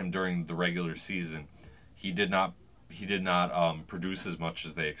traded him during the regular season, he did not produce as much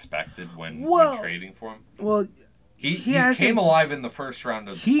as they expected when trading for him. Well, he came alive in the first round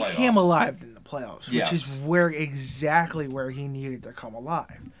of the playoffs. He came alive in the playoffs, yes. Which is exactly where he needed to come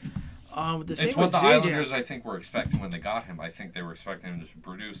alive. It's what the Islanders, I think, were expecting when they got him. I think they were expecting him to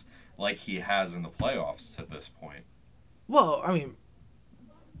produce like he has in the playoffs to this point. Well, I mean,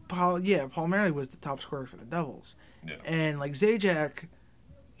 Palmieri was the top scorer for the Devils. Yeah. And, like, Zajac,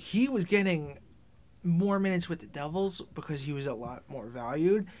 he was getting more minutes with the Devils because he was a lot more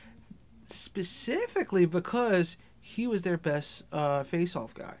valued, specifically because he was their best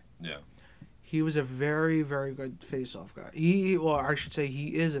face-off guy. Yeah. He was a very, very good face-off guy. He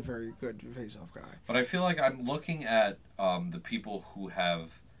is a very good face-off guy. But I feel like I'm looking at the people who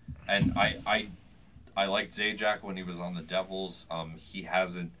have, and I liked Zajac when he was on the Devils. He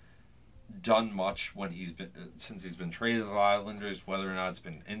hasn't done much since he's been traded to the Islanders, whether or not it's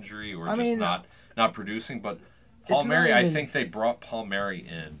been injury or not producing. But Palmieri, I think they brought Palmieri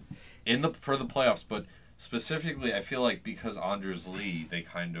for the playoffs, but specifically, I feel like because Anders Lee, they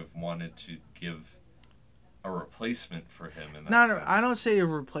kind of wanted to give a replacement for him. No, I don't say a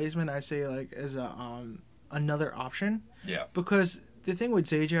replacement. I say like as another option. Yeah. Because the thing with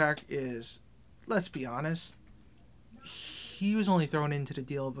Zajac is, let's be honest, he was only thrown into the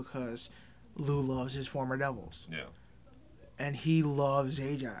deal because Lou loves his former Devils. Yeah. And he loves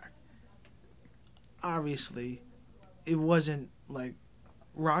Zajac. Obviously, it wasn't like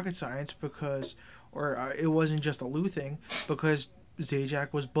rocket science it wasn't just a Lou thing because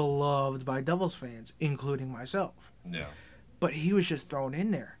Zajac was beloved by Devils fans, including myself. Yeah. But he was just thrown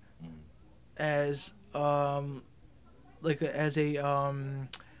in there as I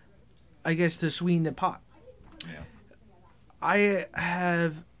guess to sweeten the pot. Yeah. I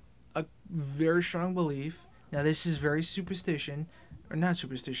have a very strong belief. Now, this is very superstition, or not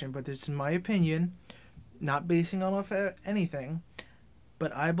superstition, but this is my opinion, not basing on off anything.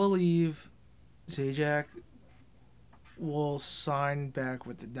 But I believe Zajac will sign back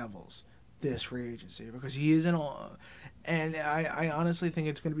with the Devils this free agency because he is and I honestly think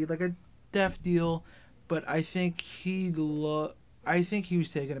it's going to be like a def deal, but I think he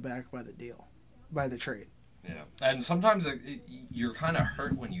was taken aback by the trade. Yeah, and sometimes you're kind of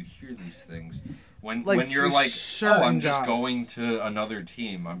hurt when you hear these things. When you're like, I'm just going to another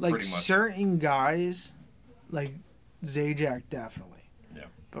team. I'm like pretty much certain guys, like Zajac definitely. Yeah.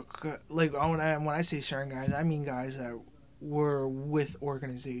 Because like when I say certain guys, I mean guys that were with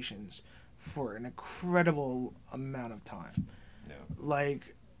organizations for an incredible amount of time. Yeah.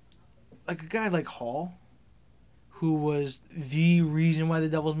 Like a guy like Hall, who was the reason why the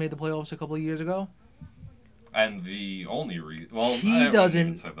Devils made the playoffs a couple of years ago. And the only reason... Well, I wouldn't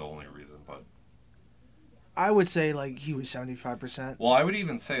even say the only reason, but... I would say, like, he was 75%. Well, I would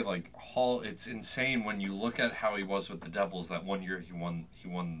even say, like, Hall, it's insane when you look at how he was with the Devils that one year he won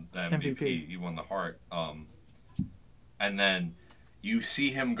the MVP. He won the Hart. And then you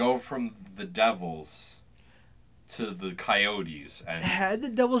see him go from the Devils to the Coyotes. And had the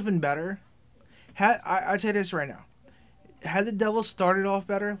Devils been better... I'd say this right now. Had the Devils started off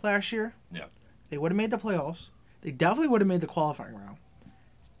better last year... Yeah. They would have made the playoffs. They definitely would have made the qualifying round.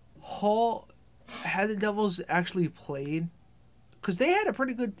 Hall, had the Devils actually played, because they had a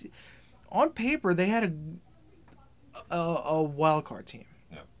pretty good, on paper, they had a wild card team.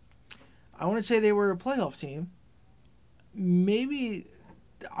 Yeah. I wouldn't say they were a playoff team. Maybe,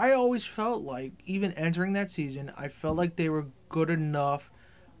 I always felt like, even entering that season, I felt like they were good enough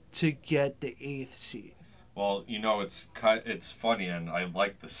to get the 8th seed. Well, it's funny, and I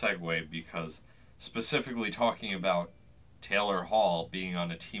like the segue because... Specifically talking about Taylor Hall being on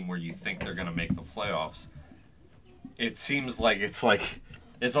a team where you think they're going to make the playoffs, it seems like it's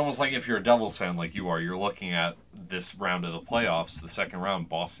almost like if you're a Devils fan like you are, you're looking at this round of the playoffs, the second round,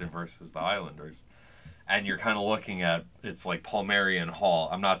 Boston versus the Islanders, and you're kind of looking at it's like Palmieri and Hall.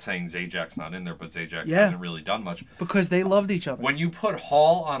 I'm not saying Zajak's not in there, but Zajac hasn't really done much because they loved each other. When you put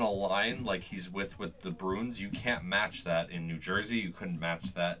Hall on a line like he's with the Bruins, you can't match that in New Jersey. You couldn't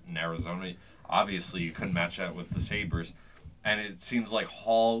match that in Arizona. Obviously, you couldn't match that with the Sabres. And it seems like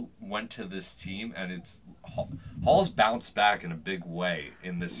Hall went to this team, and Hall's bounced back in a big way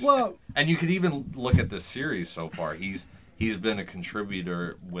in this. Well, and you could even look at this series so far. He's been a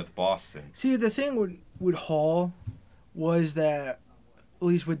contributor with Boston. See, the thing with Hall was that, at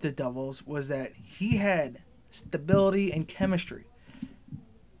least with the Devils, was that he had stability and chemistry.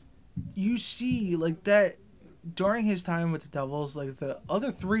 You see, like that during his time with the Devils, like the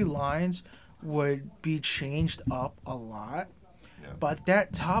other three lines would be changed up a lot, but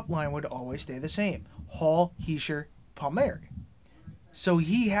that top line would always stay the same. Hall, Hischier, Palmieri. So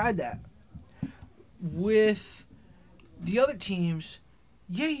he had that. With the other teams,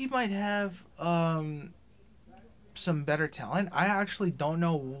 yeah, you might have some better talent. I actually don't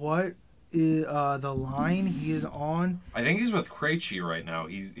know what the line he is on. I think he's with Krejci right now.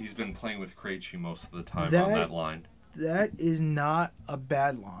 He's been playing with Krejci most of the time on that line. That is not a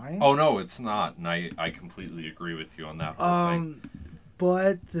bad line. Oh, no, it's not. And I completely agree with you on that whole thing.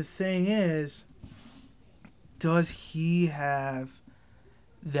 But the thing is, does he have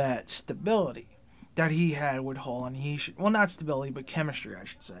that stability that he had with Hull and Hischier? Well, not stability, but chemistry, I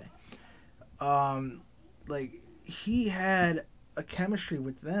should say. Like, he had a chemistry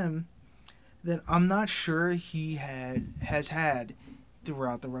with them that I'm not sure he has had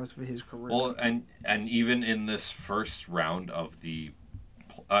throughout the rest of his career. Well, and even in this first round of the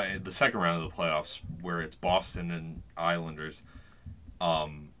second round of the playoffs, where it's Boston and Islanders,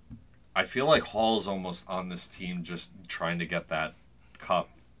 I feel like Hall's almost on this team just trying to get that cup.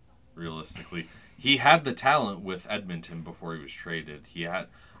 Realistically, he had the talent with Edmonton before he was traded.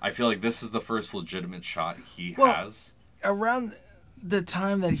 I feel like this is the first legitimate shot he has. Around the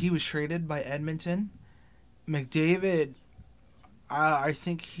time that he was traded by Edmonton, McDavid, I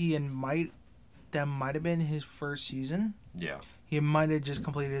think that might have been his first season. Yeah. He might have just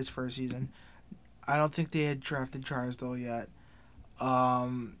completed his first season. I don't think they had drafted Drysdale yet.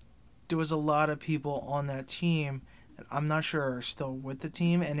 There was a lot of people on that team that I'm not sure are still with the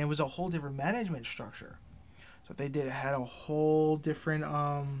team, and it was a whole different management structure. So they had a whole different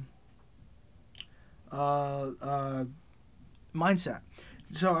mindset.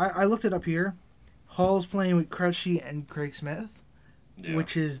 So I looked it up here. Hall's playing with Krejci and Craig Smith. Yeah.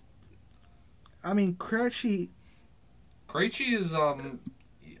 Which is, I mean, Krejci is,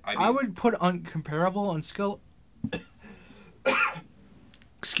 I would put comparable on skill.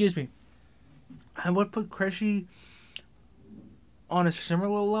 Excuse me. I would put Krejci on a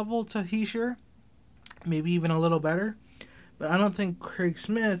similar level to Hischier, maybe even a little better, but I don't think Craig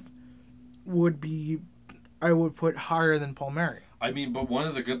Smith I would put higher than Palmieri. I mean, but one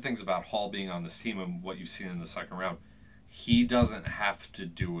of the good things about Hall being on this team and what you've seen in the second round, he doesn't have to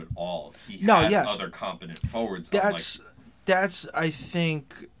do it all. He has other competent forwards. That's I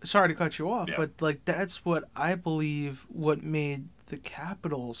think. Sorry to cut you off, but like that's what I believe. What made the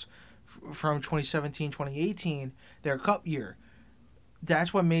Capitals from 2017-2018 their Cup year.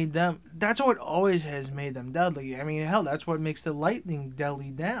 That's what made them. That's what always has made them deadly. I mean, hell, that's what makes the Lightning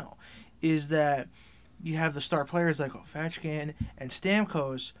deadly now. Is that you have the star players like Ovechkin and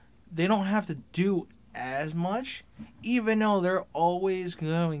Stamkos. They don't have to do as much, even though they're always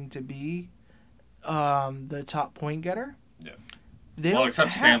going to be the top point getter. Yeah.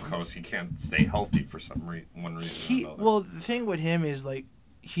 Except Stamkos, he can't stay healthy for one reason or another. Well, the thing with him is like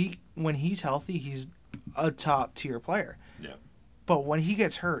when he's healthy, he's a top tier player. Yeah. But when he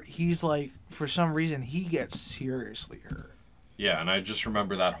gets hurt, he's like for some reason he gets seriously hurt. Yeah, and I just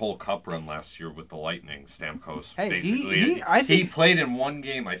remember that whole cup run last year with the Lightning. Stamkos, basically. He played in one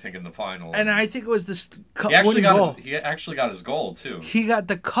game, I think, in the final. And I think it was the cup-winning goal. He actually got his goal, too. He got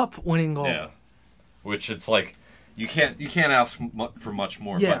the cup-winning goal. Yeah, which it's like, you can't ask for much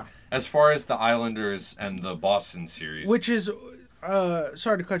more. Yeah. But as far as the Islanders and the Boston series... Which is,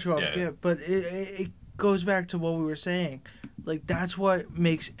 sorry to cut you off, but it goes back to what we were saying. Like, that's what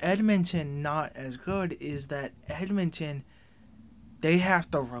makes Edmonton not as good, is that Edmonton... They have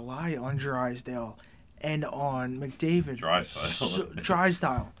to rely on Drysdale and on McDavid.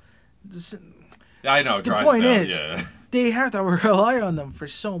 Drysdale. I know, the point is, they have to rely on them for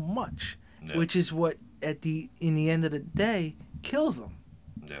so much, which is what, in the end of the day, kills them.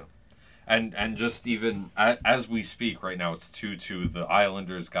 Yeah. And just even, as we speak right now, it's 2-2. The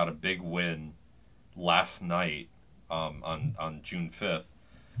Islanders got a big win last night on June 5th,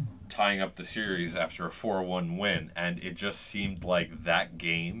 tying up the series after a 4-1 win, and it just seemed like that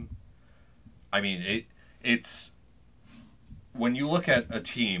game. I mean, it's when you look at a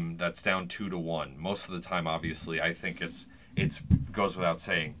team that's down 2-1. Most of the time, obviously, I think it's goes without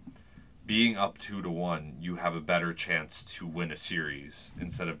saying. Being up 2-1, you have a better chance to win a series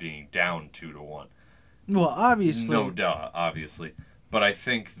instead of being down 2-1. Well, obviously. No duh, obviously. But I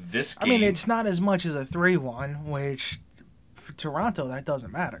think this game... I mean, it's not as much as a 3-1, which for Toronto, that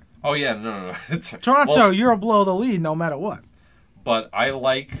doesn't matter. Oh, yeah, no. Toronto, you're below the lead no matter what. But I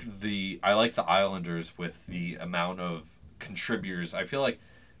like the Islanders with the amount of contributors. I feel like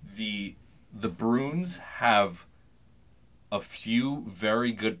the Bruins have a few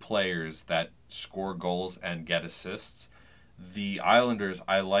very good players that score goals and get assists. The Islanders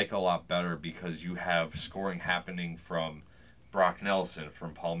I like a lot better because you have scoring happening from Brock Nelson,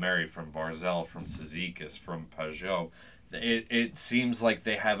 from Palmieri, from Barzal, from Cizikas, from Pajot. It seems like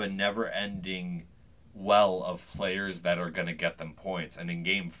they have a never-ending well of players that are going to get them points. And in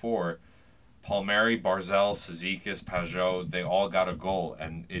Game 4, Palmieri, Barzal, Cizikas, Pajot, they all got a goal.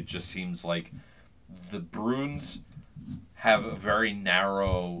 And it just seems like the Bruins have a very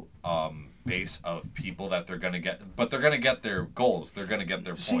narrow base of people that they're going to get. But they're going to get their goals. They're going to get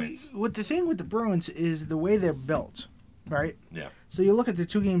their points. What the thing with the Bruins is the way they're built. Right? Yeah. So you look at the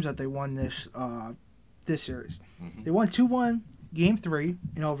two games that they won this series. Mm-hmm. They won 2-1 Game 3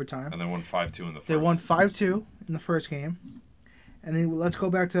 in overtime. And they won 5-2 in the first. They won 5-2 in the first game. And then let's go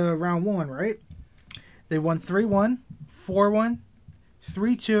back to round 1, right? They won 3-1, 4-1,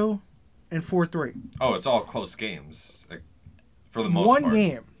 3-2, and 4-3. Oh, it's all close games for the most part. One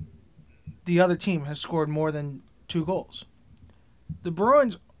game, the other team has scored more than 2 goals. The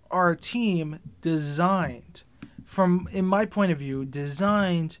Bruins are a team designed... in my point of view,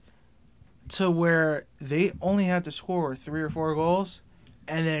 designed to where they only have to score 3 or 4 goals,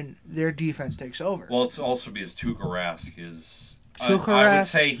 and then their defense takes over. Well, it's also because Tuukka Rask is... I would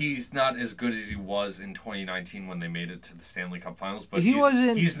say he's not as good as he was in 2019 when they made it to the Stanley Cup Finals, but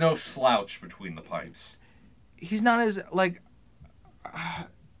he's no slouch between the pipes. He's not as, like...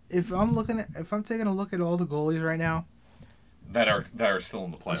 If I'm taking a look at all the goalies right now... That are still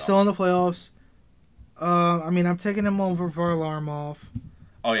in the playoffs. Still in the playoffs. I'm taking him over Varlamov.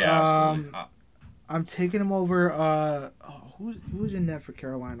 Oh, yeah, absolutely. I'm taking him over... who's in net for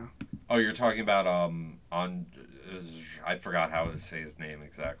Carolina? Oh, you're talking about... I forgot how to say his name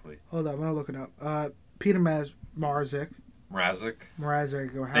exactly. Hold on, I'm going to look it up. Peter Mrazek.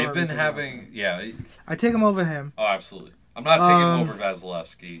 Mrazek. They've been having... Yeah. I take him over him. Oh, absolutely. I'm not taking him over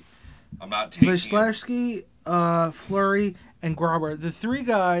Vasilevsky. I'm not taking... Vasilevsky, Fleury, and Grauber. The 3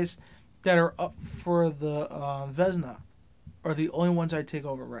 guys... that are up for the Vezina are the only ones I'd take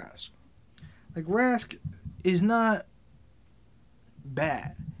over Rask. Like, Rask is not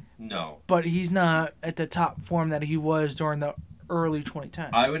bad. No. But he's not at the top form that he was during the early 2010s.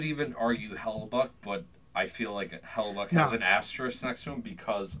 I would even argue Hellebuyck, but I feel like Hellebuyck has an asterisk next to him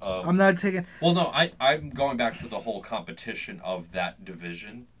because of... I'm not taking... Well, no, I'm going back to the whole competition of that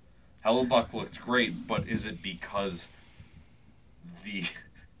division. Hellebuyck looked great, but is it because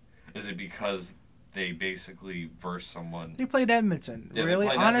they basically versed someone? They played Edmonton. Yeah, really?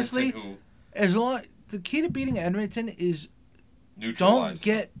 Honestly, the key to beating Edmonton is don't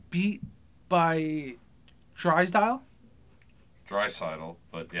get beat by Drysdale. Draisaitl,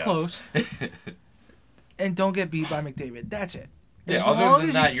 but yes. Close. And don't get beat by McDavid. That's it. Yeah, other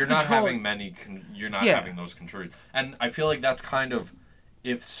than that, you're not having having those contributors. And I feel like that's kind of...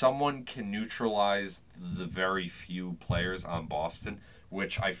 If someone can neutralize the very few players on Boston...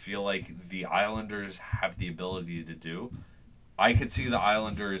 which I feel like the Islanders have the ability to do, I could see the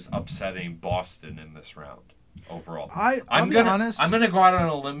Islanders upsetting Boston in this round overall. I'll be honest. I'm going to go out on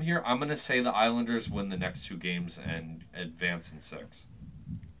a limb here. I'm going to say the Islanders win the next 2 games and advance in 6.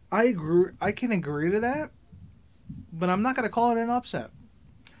 I agree. I can agree to that, but I'm not going to call it an upset.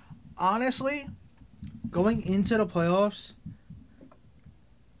 Honestly, going into the playoffs,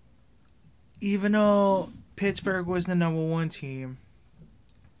 even though Pittsburgh was the number 1 team,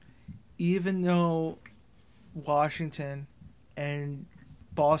 even though Washington and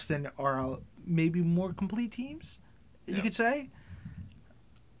Boston are maybe more complete teams, you could say.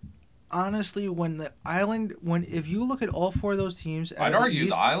 Honestly, if you look at all 4 of those teams... I'd argue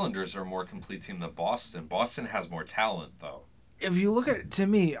the Islanders are a more complete team than Boston. Boston has more talent, though. If you look at it, to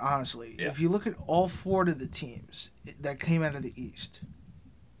me, honestly, if you look at all 4 of the teams that came out of the East,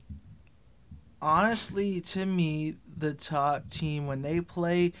 honestly, to me, the top team, when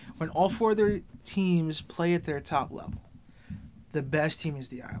all 4 of their teams play at their top level, the best team is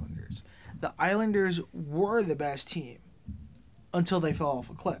the Islanders. the Islanders were the best team until they fell off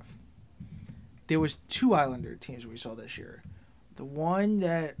a cliff. There was 2 Islander teams we saw this year. The one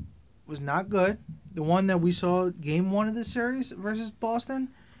that was not good, the one that we saw game 1 of the series versus Boston,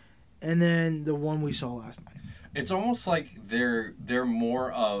 and then the one we saw last night. It's almost like they're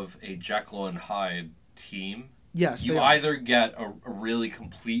more of a Jekyll and Hyde team. Yes, you either get a really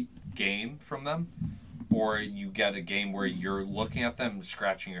complete game from them, or you get a game where you're looking at them,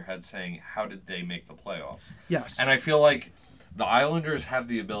 scratching your head, saying, "How did they make the playoffs?" Yes, and I feel like the Islanders have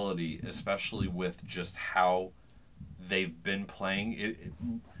the ability, especially with just how they've been playing.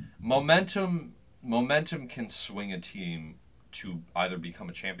 Momentum can swing a team to either become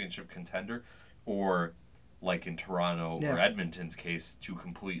a championship contender, or, like in Toronto or Edmonton's case, to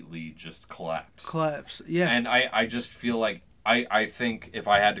completely just collapse. Yeah. And I just feel like, I think if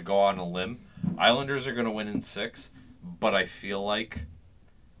I had to go on a limb, Islanders are going to win in 6, but I feel like,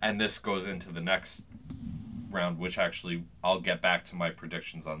 and this goes into the next round, which actually I'll get back to my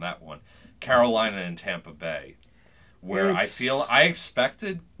predictions on that one, Carolina and Tampa Bay, where I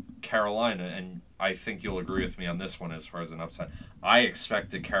expected Carolina, and I think you'll agree with me on this one as far as an upside. I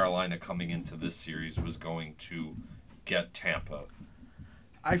expected Carolina coming into this series was going to get Tampa.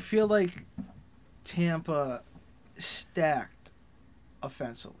 I feel like Tampa stacked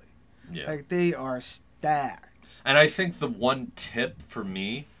offensively. Yeah. Like, they are stacked. And I think the one tip for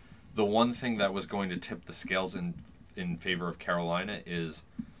me, the one thing that was going to tip the scales in favor of Carolina is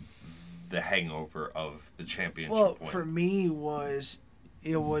the hangover of the championship win. For me,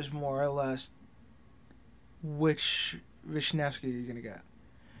 it was more or less which Vishnevsky you're going to get.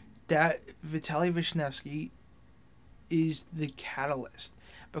 That Vitaly Vishnevsky is the catalyst,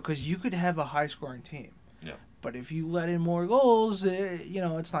 because you could have a high-scoring team. Yeah. But if you let in more goals,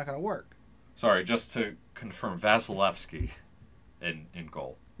 it's not going to work. Sorry, just to confirm, Vasilevsky in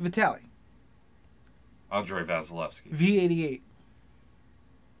goal. Vitaly. Andrei Vasilevsky. V88.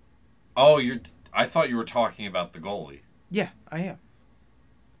 Oh, I thought you were talking about the goalie. Yeah, I am.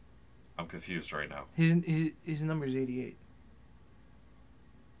 I'm confused right now. His number is 88.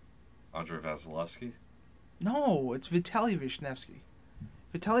 Andrei Vasilevsky? No, it's Vitaly Vishnevsky.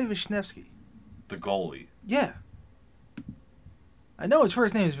 Vitaly Vishnevsky. The goalie. Yeah. I know his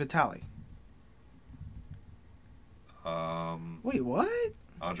first name is Vitaly. Wait, what?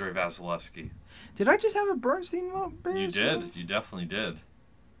 Andrei Vasilevsky. Did I just have a Bernstein moment? You did. You definitely did.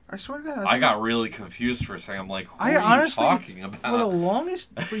 I swear to God. I got really confused for a second. I'm like, who are you talking about? For the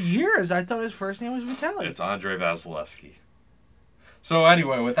longest, for years, I thought his first name was Vitaly. It's Andrei Vasilevsky. So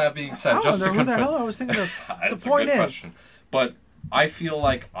anyway, with that being said, just to confirm, what the hell I was thinking of. The point is, question. But I feel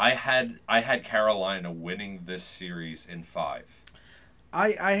like I had Carolina winning this series in 5.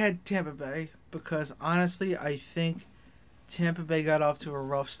 I had Tampa Bay because honestly, I think Tampa Bay got off to a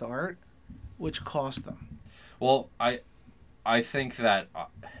rough start, which cost them. Well, I think that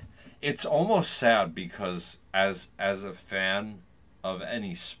it's almost sad because as a fan of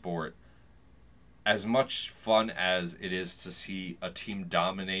any sport, as much fun as it is to see a team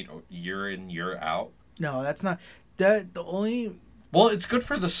dominate year in, year out. No, that's not the only. Well, it's good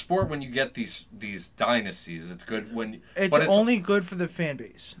for the sport when you get these dynasties. It's good when it's only good for the fan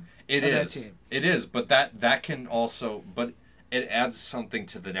base. It is. That team. It is, but that can also, but it adds something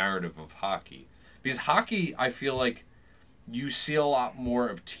to the narrative of hockey. Because hockey, I feel like you see a lot more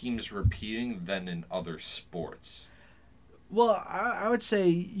of teams repeating than in other sports. Well, I would say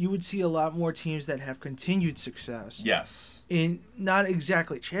you would see a lot more teams that have continued success. Yes. In not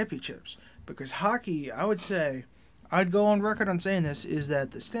exactly championships. Because hockey, I would say, I'd go on record on saying this, is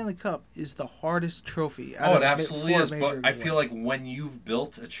that the Stanley Cup is the hardest trophy. It absolutely is. But I feel like when you've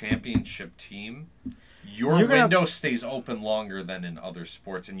built a championship team, your window stays open longer than in other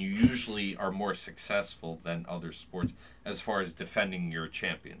sports, and you usually are more successful than other sports as far as defending your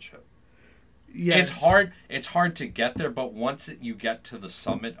championship. Yes. It's hard to get there, but once you get to the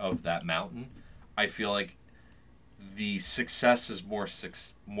summit of that mountain, I feel like the success is more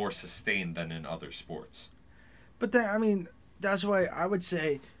sustained than in other sports. But then, that's why I would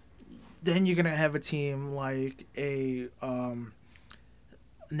say then you're going to have a team like a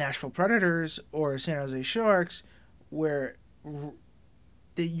Nashville Predators or San Jose Sharks where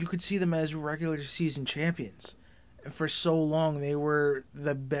you could see them as regular season champions. And for so long, they were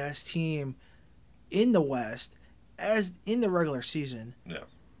the best team in the West as in the regular season. Yeah.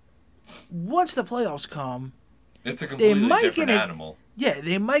 Once the playoffs come, it's a completely different animal.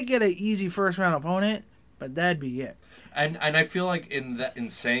 They might get an easy first round opponent, but that'd be it. And I feel like in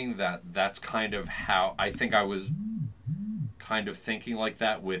saying that, that's kind of how I think I was kind of thinking like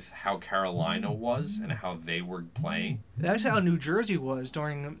that with how Carolina was and how they were playing. That's how New Jersey was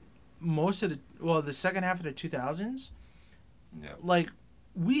during the second half of the 2000s, Yeah. like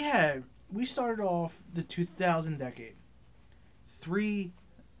we started off the 2000 decade, 3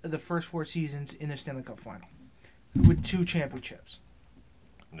 of the first 4 seasons in the Stanley Cup final with 2 championships.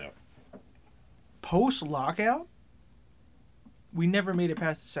 Yeah. Post lockout, we never made it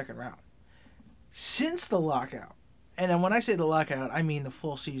past the second round. Since the lockout, and then when I say the lockout, I mean the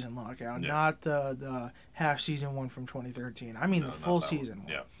full season lockout, not the half season one from 2013. I mean the full season one.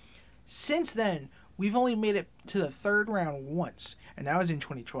 Yeah. Since then, we've only made it to the third round once, and that was in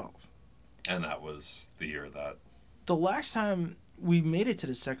 2012. And that was the year that... The last time we made it to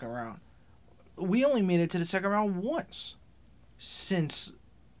the second round, we only made it to the second round once since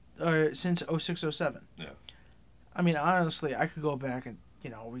 06-07. Yeah. I mean, honestly, I could go back and,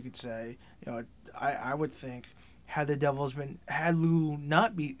 we could say, I would think, had Lou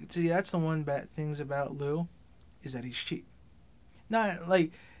not be... See, that's the one bad things about Lou, is that he's cheap.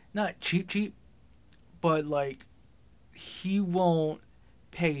 Not cheap, but, he won't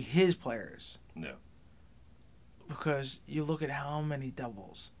pay his players. No. Because you look at how many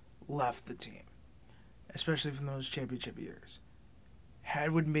Devils left the team, especially from those championship years.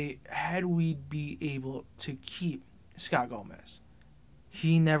 Had we be able to keep Scott Gomez,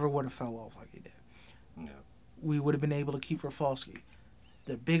 he never would have fell off like he did. No. We would have been able to keep Rafalski.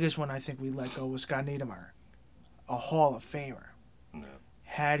 The biggest one I think we let go was Scott Niedermayer, a Hall of Famer. No.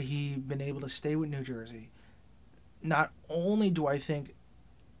 Had he been able to stay with New Jersey, not only do I think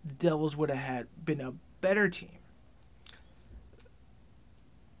the Devils would have been a better team,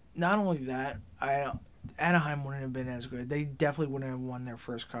 not only that, Anaheim wouldn't have been as good. They definitely wouldn't have won their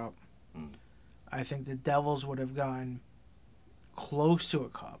first cup. I think the Devils would have gone close to a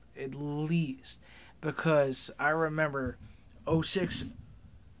cup, at least. Because I remember 05-06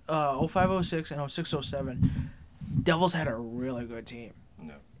 and 06-07, Devils had a really good team.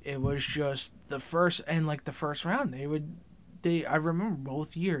 No. It was just the first round. I remember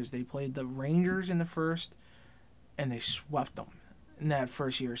both years. They played the Rangers in the first, and they swept them in that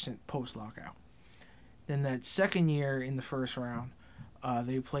first year since post-lockout. Then that second year in the first round,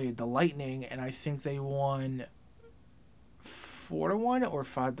 they played the Lightning, and I think they won 4-1 or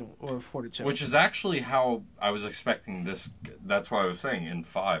 4-2. Which is actually how I was expecting this. That's why I was saying in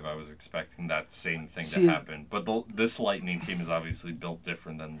 5, I was expecting that same thing to happen. But this Lightning team is obviously built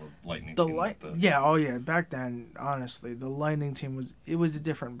different than the Lightning team. Back then, honestly, the Lightning team was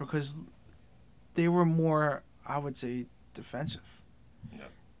different because they were more, I would say, defensive. Yeah.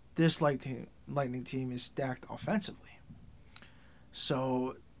 This Lightning team is stacked offensively.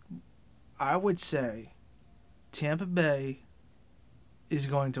 So, I would say Tampa Bay is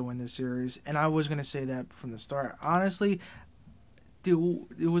going to win this series, and I was going to say that from the start. Honestly, it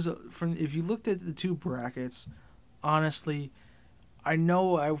was if you looked at the 2 brackets, honestly, I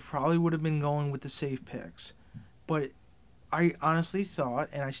know I probably would have been going with the safe picks, but I honestly thought,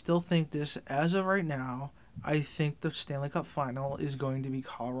 and I still think this as of right now, I think the Stanley Cup final is going to be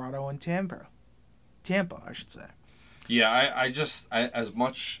Colorado and Tampa, I should say. Yeah, I as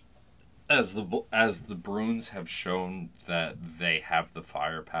much as the Bruins have shown that they have the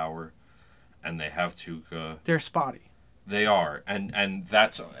firepower, and they have Tuukka. They're spotty. They are, and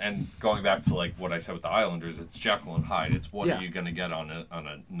going back to what I said with the Islanders, it's Jekyll and Hyde. It's what are you going to get on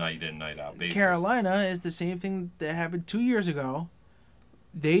a night in, night out basis. Carolina is the same thing that happened 2 years ago.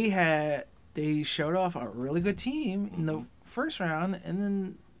 They showed off a really good team in the first round, and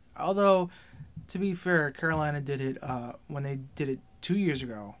then, although to be fair, Carolina did it when they did it 2 years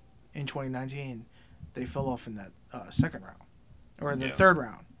ago in 2019. They fell off in that second round, or the third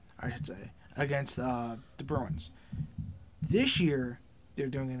round, I should say, against the Bruins. This year, they're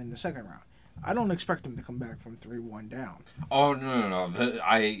doing it in the second round. I don't expect them to come back from 3-1 down. Oh, no.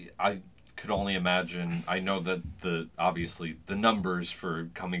 I could only imagine. I know that obviously the numbers for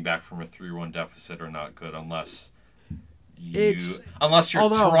coming back from a 3-1 deficit are not good unless you're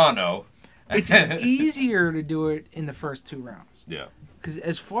Toronto. It's easier to do it in the first 2 rounds. Yeah. Because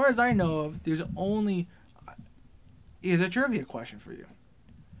as far as I know of, here's a trivia question for you.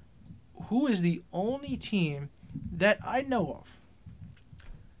 Who is the only team that I know of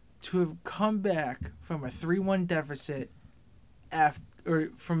to have come back from a 3-1 deficit or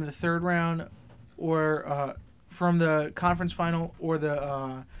from the third round, or from the conference final, or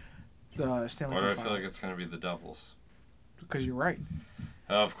the Stanley Cup final? Why do I feel like it's going to be the Devils? Because you're right.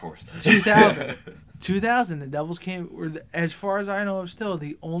 Of course. 2000, the Devils as far as I know of, still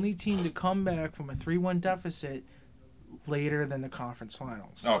the only team to come back from a 3-1 deficit later than the conference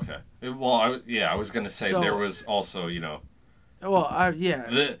finals. Okay. I was going to say there was also, Well,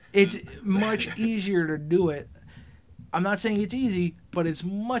 it's much easier to do it I'm not saying it's easy, but it's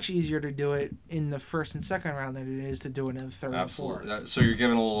much easier to do it in the first and second round than it is to do it in the third and fourth. Absolutely. So you're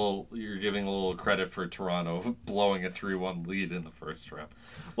giving a little credit for Toronto blowing a 3-1 lead in the first round.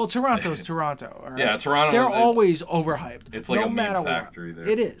 Well, Toronto's Toronto. All right? Yeah, Toronto. They're always overhyped. It's like no a meme matter factory what. there.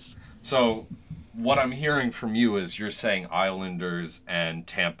 It is. So, what I'm hearing from you is you're saying Islanders and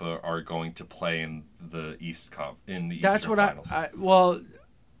Tampa are going to play in the Eastern That's what Finals.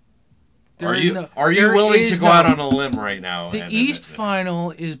 Are you willing to go out on a limb right now? The East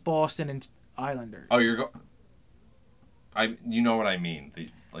Final is Boston and Islanders. Oh, you know what I mean?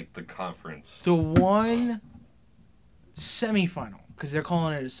 The conference. The one semifinal, because they're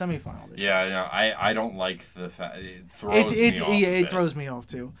calling it a semifinal this year. Yeah, I don't like the fact it throws me off. Yeah, it throws me off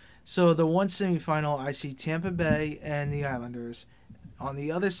too. So the one semifinal, I see Tampa Bay and the Islanders. On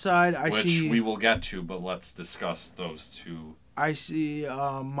the other side, which we will get to, but let's discuss those two. I see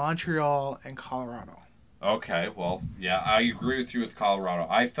Montreal and Colorado. Okay, well, yeah, I agree with you with Colorado.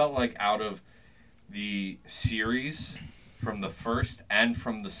 I felt like out of the series from the first and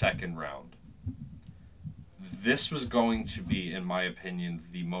from the second round, this was going to be, in my opinion,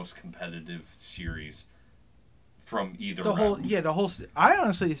 the most competitive series from either round. I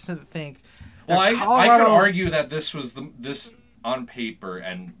honestly think. Well, I could argue that this was this on paper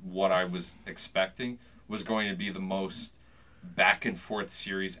and what I was expecting was going to be the most back and forth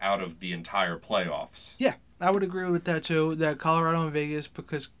series out of the entire playoffs. Yeah, I would agree with that too. That Colorado and Vegas,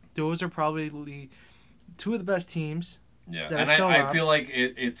 because those are probably two of the best teams. Yeah, and I feel like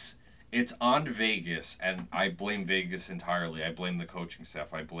it's on Vegas, and I blame Vegas entirely. I blame the coaching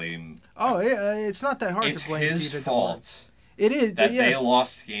staff. It's not that hard to blame. It's his fault. It is that they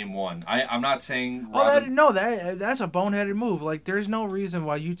lost game one. I'm not saying. That's a boneheaded move. Like, there's no reason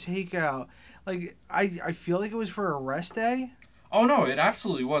why you take out. Like, I feel like it was for a rest day. Oh no, it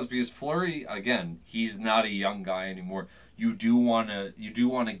absolutely was, because Fleury, again, he's not a young guy anymore. You do want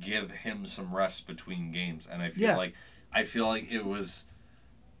to give him some rest between games, and I feel like it was,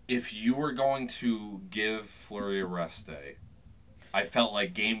 if you were going to give Fleury a rest day, I felt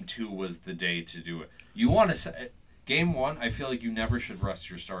like game 2 was the day to do it. You want to set game 1. I feel like you never should rest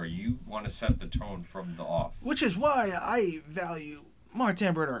your starter. You want to set the tone from the off, which is why I value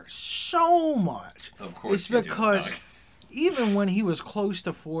Martin Brodeur so much. Of course, it's because even when he was close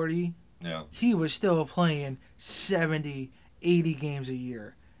to 40, he was still playing 70, 80 games a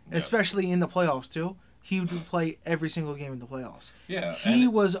year, especially in the playoffs too. He would play every single game in the playoffs. Yeah, he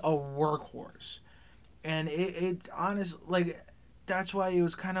was a workhorse, and it honestly, that's why it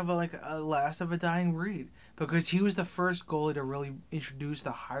was kind of like a last of a dying breed, because he was the first goalie to really introduce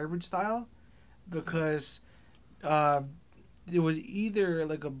the hybrid style, because it was either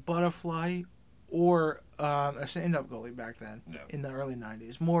like a butterfly or a stand-up goalie back then in the early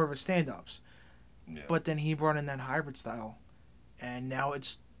 90s. More of a stand-ups. Yeah. But then he brought in that hybrid style, and now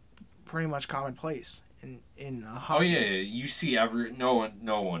it's pretty much commonplace in hockey. Oh, yeah. You see no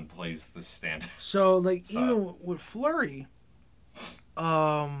one plays the stand-up. So, like, style. Even with Fleury,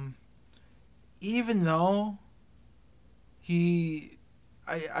 even though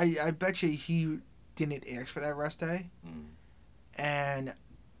I bet you he didn't ask for that rest day. Mm. And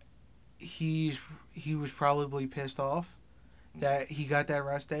he was probably pissed off that he got that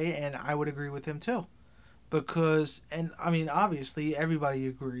rest day, and I would agree with him too, because, and I mean, obviously everybody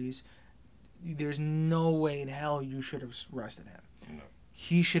agrees, there's no way in hell you should have rested him. No.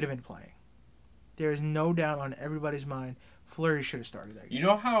 He should have been playing. There's no doubt on everybody's mind. Fleury should have started that game.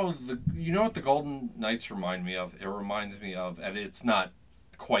 You know what the Golden Knights remind me of? It reminds me of, and it's not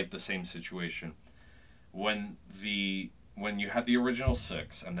quite the same situation, when you had the original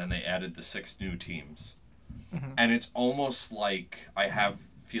 6, and then they added the 6 new teams. Mm-hmm. And it's almost like I have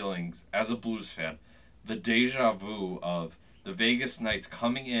feelings, as a Blues fan, the deja vu of the Vegas Knights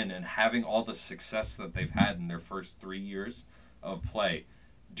coming in and having all the success that they've had in their first 3 years of play,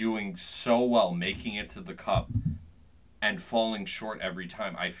 doing so well, making it to the Cup, and falling short every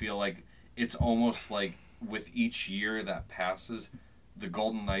time. I feel like it's almost like with each year that passes, the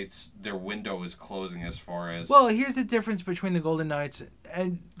Golden Knights, their window is closing as far as... Well, here's the difference between the Golden Knights,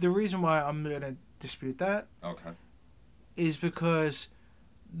 and the reason why I'm going to dispute that is because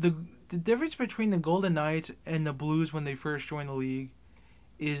the difference between the Golden Knights and the Blues when they first joined the league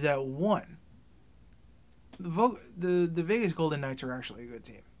is that, one, the Vegas Golden Knights are actually a good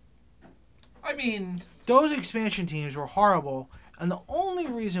team. I mean... Those expansion teams were horrible, and the only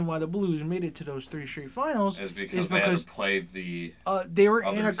reason why the Blues made it to those 3 straight finals is because they had to play they were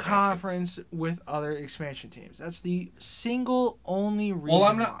in a conference with other expansion teams. That's the single only reason. Well,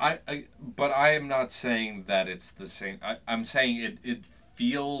 I'm not. But I am not saying that it's the same. I'm saying it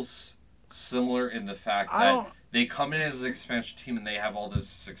feels similar in the fact that they come in as an expansion team and they have all this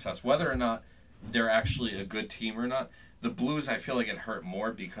success. Whether or not they're actually a good team or not, the Blues, I feel like it hurt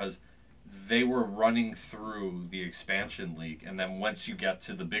more because they were running through the expansion league, and then once you get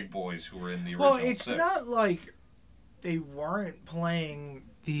to the big boys who were in the original it's six. not like they weren't playing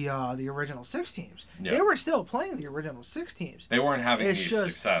the original six teams. Yeah. They were still playing the original six teams. They weren't having the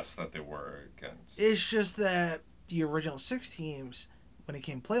success that they were against. It's just that the original six teams, when it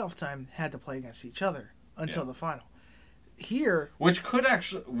came playoff time, had to play against each other until the final. Here, which could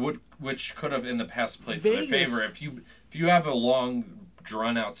have in the past played to Vegas, their favor if you have a long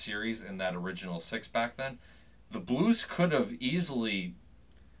drawn out series in that original six back then. The Blues could have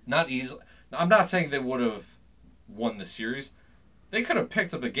not easily. I'm not saying they would have won the series. They could have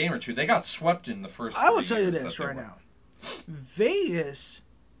picked up a game or two. They got swept in the first. I will tell you this right now, Vegas,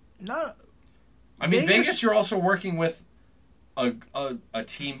 Vegas. You're also working with a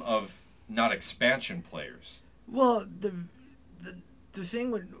team of not expansion players. Well, the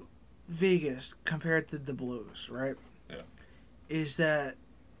thing with Vegas compared to the Blues, right? Yeah. Is that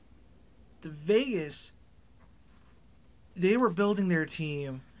the Vegas, they were building their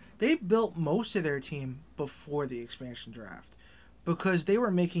team. They built most of their team before the expansion draft because they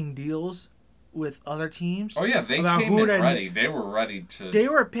were making deals with other teams. Oh yeah, they came in ready. They were ready to. They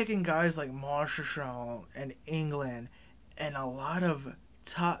were picking guys like Marchand and England, and a lot of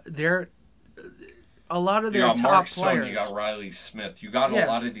their top Mark players. Stone, you got Riley Smith. You got a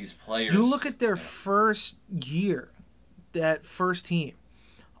lot of these players. You look at their first year, that first team.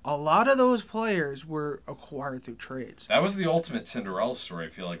 A lot of those players were acquired through trades. That was the ultimate Cinderella story, I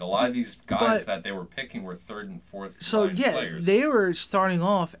feel like. A lot of these guys that they were picking were third and fourth players. They were starting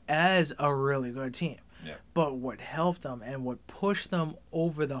off as a really good team. Yeah. But what helped them and what pushed them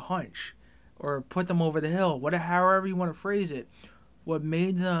over the hunch or put them over the hill, however you want to phrase it, what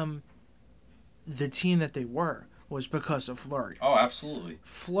made them the team that they were was because of Fleury. Oh, absolutely.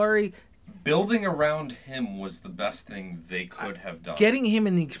 Fleury... Building around him was the best thing they could have done. Getting him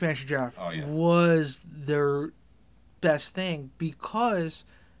in the expansion draft was their best thing because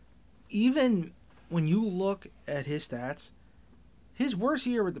even when you look at his stats, his worst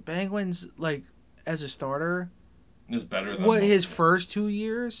year with the Penguins, like as a starter, is better than his first 2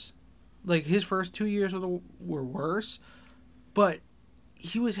 years. Like his first 2 years were worse, but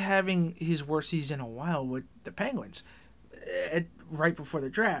he was having his worst season in a while with the Penguins, right before the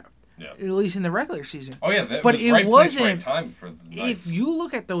draft. Yeah. At least in the regular season. Oh yeah, but it wasn't right time for the Knights. If you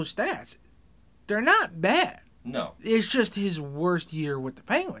look at those stats, they're not bad. No, it's just his worst year with the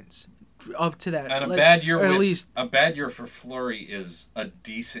Penguins up to that. And a bad year for Fleury is a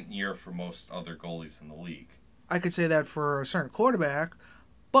decent year for most other goalies in the league. I could say that for a certain quarterback,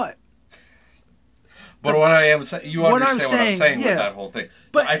 but. What I am saying, you understand what I'm saying with that whole thing.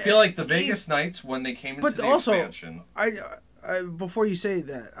 But I feel like the Vegas Knights, when they came into the expansion, before you say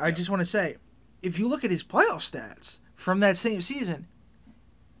that, I just want to say, if you look at his playoff stats from that same season,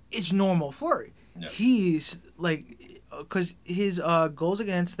 it's normal Fleury. Yeah. He's like, because his goals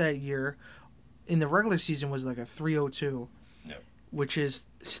against that year in the regular season was like a 302, which is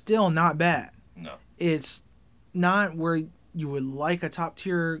still not bad. No, it's not where you would like a top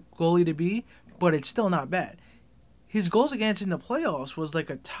tier goalie to be, but it's still not bad. His goals against in the playoffs was like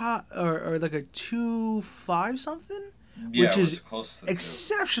a top or like a 2.5 something. Yeah, which is close to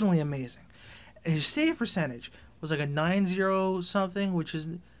exceptionally amazing. His save percentage was like a 9.0 something, which is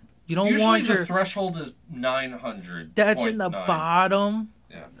usually the threshold is 900. That's in the bottom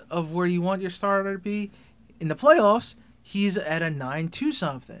of where you want your starter to be. In the playoffs, he's at a 9.2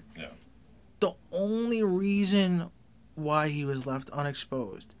 something. Yeah. The only reason why he was left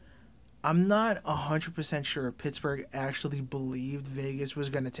unexposed, I'm not 100% sure Pittsburgh actually believed Vegas was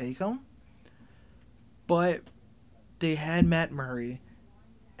going to take him, but they had Matt Murray,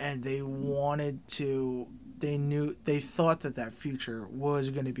 and they thought that future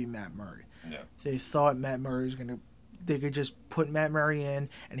was going to be Matt Murray. Yeah. They thought Matt Murray was they could just put Matt Murray in,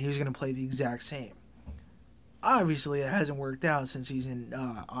 and he was going to play the exact same. Obviously, it hasn't worked out since he's in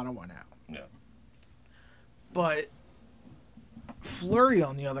Ottawa now. Yeah. But Fleury,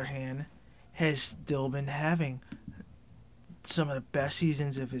 on the other hand, has still been having some of the best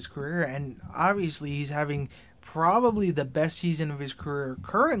seasons of his career, and obviously he's having probably the best season of his career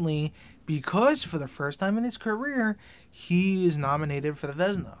currently because for the first time in his career, he is nominated for the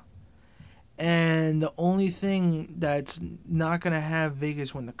Vezina. And the only thing that's not going to have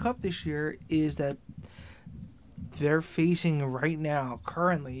Vegas win the Cup this year is that they're facing right now,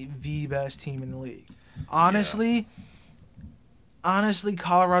 currently, the best team in the league. Honestly,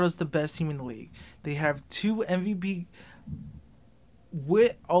 Colorado's the best team in the league. They have 2 MVP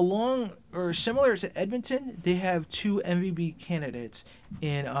with along or similar to Edmonton, they have two MVP candidates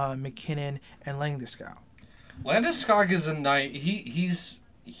in McKinnon and Landeskog. Landeskog is a night. He's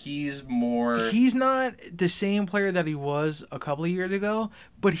more. He's not the same player that he was a couple of years ago,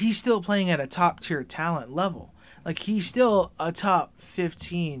 but he's still playing at a top tier talent level. Like he's still a top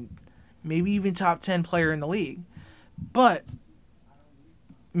 15, maybe even top 10 player in the league. But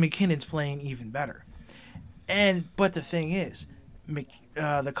McKinnon's playing even better. But the thing is,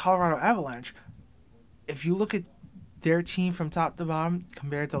 the Colorado Avalanche, if you look at their team from top to bottom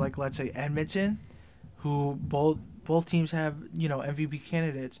compared to, like, let's say Edmonton, who both teams have, MVP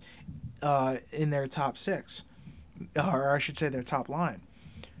candidates in their top six, or I should say their top line.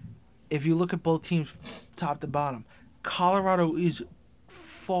 If you look at both teams top to bottom, Colorado is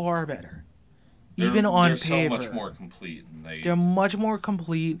far better. Even on paper. They're so much more complete. They're much more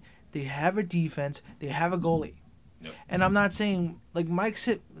complete. They have a defense. They have a goalie. Yep. And I'm not saying, like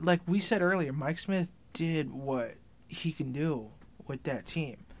like we said earlier, Mike Smith did what he can do with that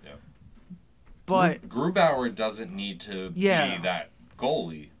team. Yeah. But Grubauer doesn't need to be that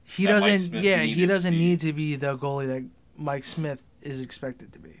goalie. He doesn't need to be the goalie that Mike Smith is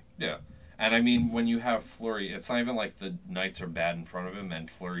expected to be. Yeah. And I mean, when you have Fleury, it's not even like the Knights are bad in front of him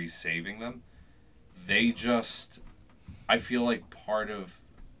and Fleury's saving them. I feel like part of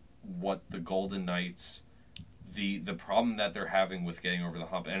what the Golden Knights, the problem that they're having with getting over the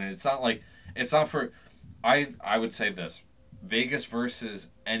hump, and I would say this, Vegas versus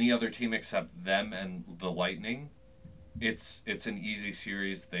any other team except them and the Lightning, it's an easy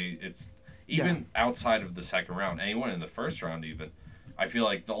series. Outside of the second round, anyone in the first round even, I feel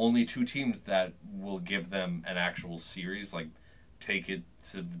like the only two teams that will give them an actual series, like take it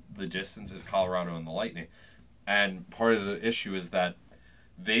to the distance, is Colorado and the Lightning. And part of the issue is that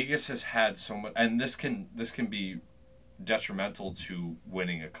Vegas has had so much, and this can be detrimental to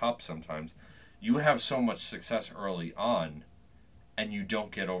winning a cup sometimes. You have so much success early on, and you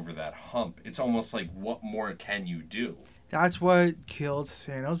don't get over that hump. It's almost like, what more can you do? That's what killed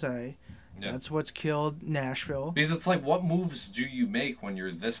San Jose. Yeah. That's what's killed Nashville. Because it's like, what moves do you make when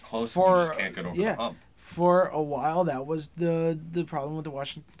you're this close and you just can't get over the hump? For a while, that was the problem with the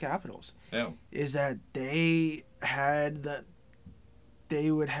Washington Capitals. Yeah. Is that they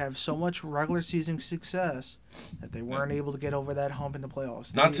would have so much regular season success that they weren't able to get over that hump in the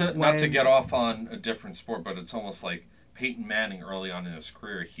playoffs. Not to get off on a different sport, but it's almost like Peyton Manning early on in his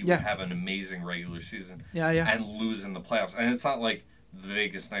career. He would have an amazing regular season and lose in the playoffs. And it's not like the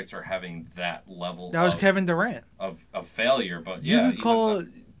Vegas Knights are having that level. That was Kevin Durant of failure, but you could call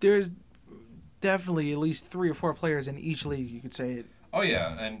there's definitely at least 3 or 4 players in each league. You could say it. Oh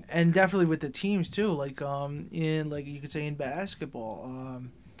yeah, and definitely with the teams too. Like you could say in basketball.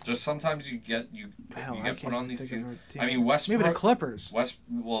 Just sometimes you get put on these teams. I mean, Westbrook, maybe the Clippers.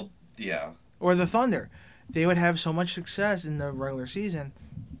 Or the Thunder. They would have so much success in the regular season.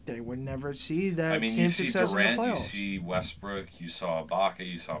 They would never see that same success Durant, in the playoffs. You see Westbrook, you saw Ibaka,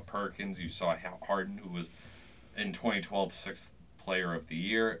 you saw Perkins, you saw Harden, who was in 2012 6th Player of the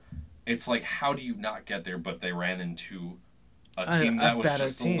Year. It's like, how do you not get there? But they ran into a team that was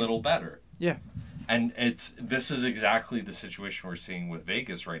just a little better. Yeah. And this is exactly the situation we're seeing with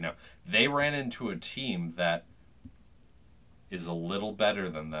Vegas right now. They ran into a team that is a little better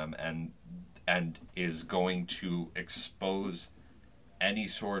than them and is going to expose any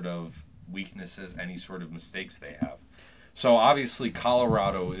sort of weaknesses, any sort of mistakes they have. So obviously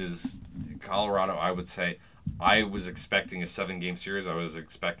Colorado, I would say, I was expecting a 7-game series. I was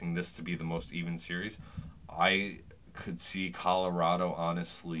expecting this to be the most even series. I could see Colorado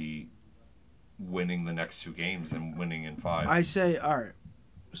honestly winning the next 2 games and winning in 5. I say, all right.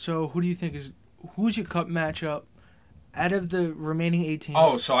 So who's your cup matchup out of the remaining 8 teams?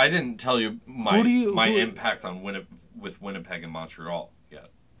 Oh, so I didn't tell you my impact on with Winnipeg and Montreal yet.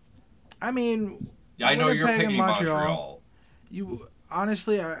 I mean, I know you're picking Montreal. You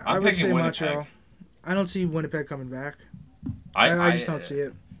honestly, I would say Winnipeg. Montreal. I don't see Winnipeg coming back. I just don't see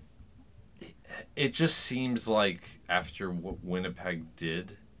it. It just seems like after what Winnipeg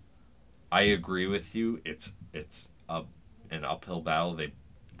did, I agree with you. It's an uphill battle.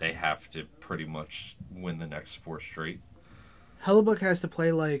 They have to pretty much win the next 4 straight. Hellebuck has to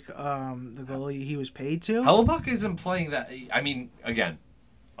play like the goalie he was paid to. Hellebuck isn't playing that. I mean, again,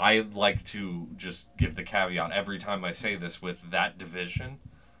 I like to just give the caveat every time I say this with that division.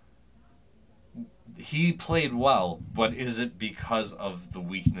 He played well, but is it because of the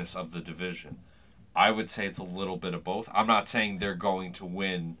weakness of the division? I would say it's a little bit of both. I'm not saying they're going to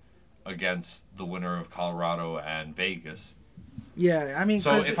win against the winner of Colorado and Vegas. Yeah, I mean...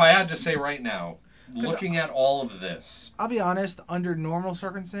 So if I had to say right now, looking at all of this, I'll be honest. Under normal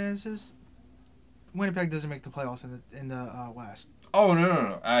circumstances, Winnipeg doesn't make the playoffs in the West. Oh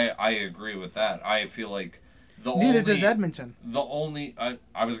no! I agree with that. I feel like Neither does Edmonton.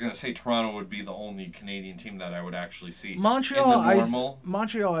 I was gonna say Toronto would be the only Canadian team that I would actually see. Montreal, in the normal.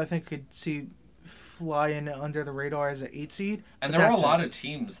 Montreal, I think could see flying under the radar as an 8 seed. And there are a lot of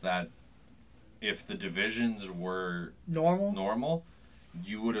teams that, if the divisions were normal,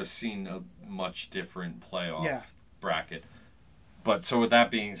 you would have seen a much different playoff bracket. But so with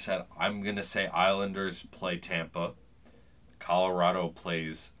that being said, I'm gonna say Islanders play Tampa. Colorado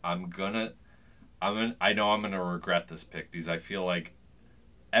plays. I know I'm gonna regret this pick because I feel like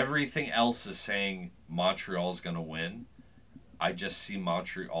everything else is saying Montreal's gonna win. I just see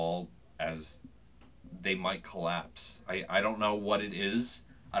Montreal as they might collapse. I don't know what it is.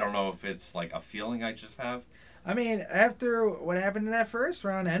 I don't know if it's like a feeling I just have. I mean, after what happened in that first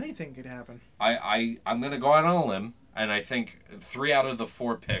round, anything could happen. I'm gonna go out on a limb, and I think 3 out of the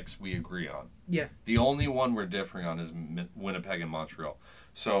 4 picks we agree on. Yeah. The only one we're differing on is Winnipeg and Montreal.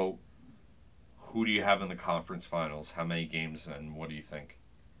 So, who do you have in the conference finals? How many games, and what do you think?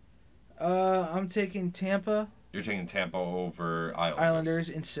 I'm taking Tampa. You're taking Tampa over Islanders. Islanders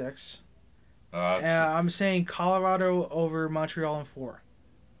in 6. I'm saying Colorado over Montreal in 4.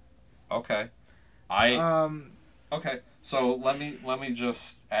 Okay. Okay. So let me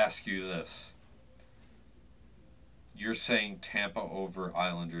just ask you this. You're saying Tampa over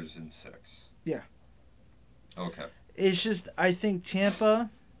Islanders in 6. Yeah. Okay. It's just I think Tampa.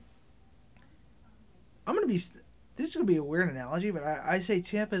 This is gonna be a weird analogy, but I say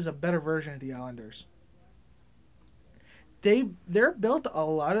Tampa is a better version of the Islanders. They're built a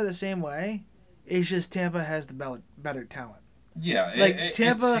lot of the same way. It's just Tampa has the better talent. Yeah, like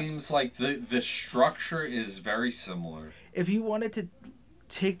Tampa, it seems like the structure is very similar. If you wanted to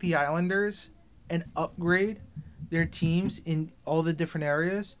take the Islanders and upgrade their teams in all the different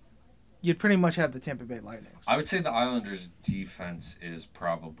areas, you'd pretty much have the Tampa Bay Lightning. I would say the Islanders' defense is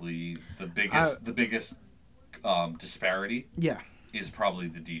probably the biggest disparity. Yeah, is probably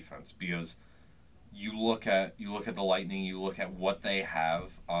the defense, because you look at the Lightning, you look at what they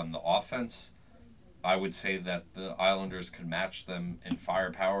have on the offense. I would say that the Islanders could match them in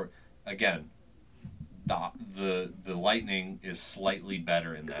firepower. Again, the Lightning is slightly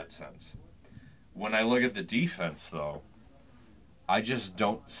better in that sense. When I look at the defense, though, I just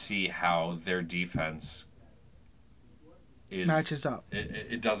don't see how their defense matches up.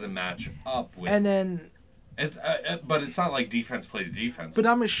 It doesn't match up with. And then, but it's not like defense plays defense. But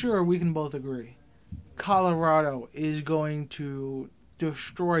I'm sure we can both agree, Colorado is going to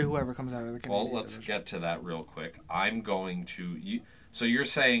destroy whoever comes out of the Canadian Well, let's division. get to that real quick. I'm going to so you're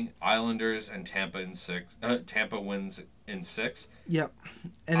saying Islanders and Tampa in 6. Tampa wins in 6. Yep,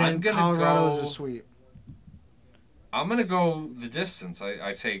 and then Colorado's a sweep. I'm gonna go the distance.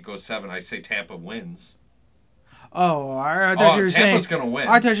 I say go 7. I say Tampa wins. Oh, I thought you were Tampa's saying. Gonna win.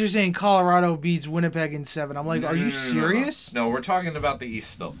 I thought you were saying Colorado beats Winnipeg in 7. I'm like, are you serious? No, we're talking about the East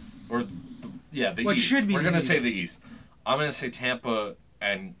still, the what East. Should be we're gonna say the East. I'm gonna say Tampa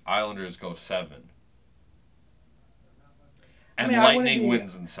and Islanders go 7. And Lightning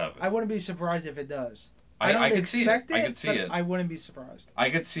wins in 7. I wouldn't be surprised if it does. I could see it. I could see it. I wouldn't be surprised.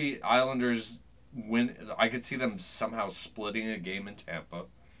 I could see Islanders win. I could see them somehow splitting a game in Tampa.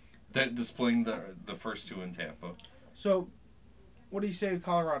 Displaying the first 2 in Tampa. So, what do you say to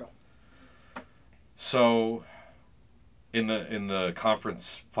Colorado? So, in the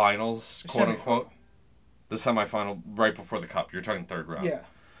conference finals, quote unquote, the semifinal right before the cup. You're talking 3rd round. Yeah.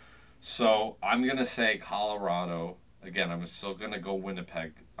 So I'm gonna say Colorado. Again, I'm still gonna go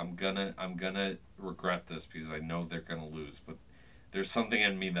Winnipeg. I'm gonna regret this because I know they're gonna lose, but there's something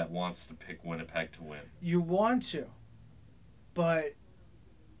in me that wants to pick Winnipeg to win. You want to, but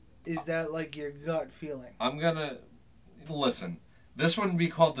is that like your gut feeling? I'm gonna listen. This wouldn't be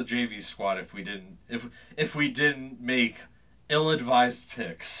called the JV squad if we didn't make ill-advised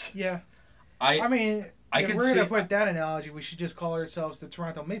picks. Yeah. I mean, if we're going to put that analogy, we should just call ourselves the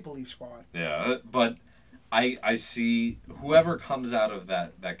Toronto Maple Leaf squad. Yeah, but I see whoever comes out of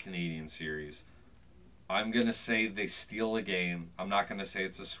that Canadian series, I'm going to say they steal a game. I'm not going to say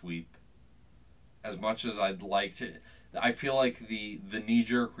it's a sweep. As much as I'd like to, I feel like the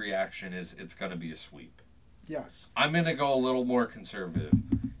knee-jerk reaction is it's going to be a sweep. Yes. I'm going to go a little more conservative.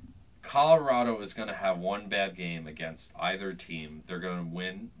 Colorado is going to have one bad game against either team. They're going to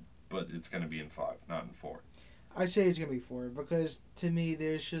win, but it's going to be in 5, not in 4. I say it's going to be 4 because, to me,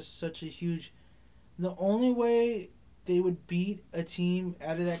 there's just such a huge... The only way they would beat a team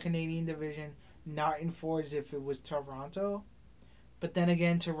out of that Canadian division not in 4 is if it was Toronto. but then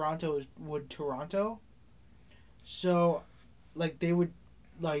again, would Toronto. So, like they would,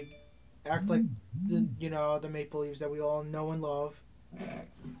 like, act like the Maple Leafs that we all know and love.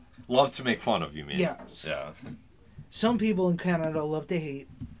 Love to make fun of, you mean? Yes. Yeah. Some people in Canada love to hate.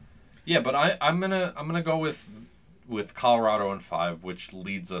 Yeah, but I'm gonna go with Colorado in 5, which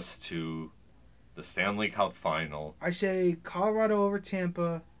leads us to the Stanley Cup final. I say Colorado over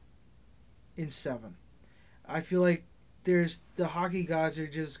Tampa in 7. I feel like the hockey gods are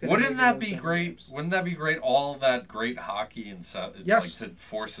just gonna. Wouldn't that be great? Games. Wouldn't that be great? All that great hockey in 7, yes, like to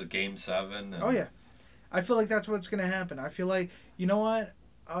force a game 7. Oh yeah, I feel like that's what's gonna happen. I feel like what.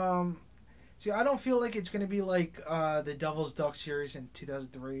 See, I don't feel like it's gonna be like the Devils Ducks series in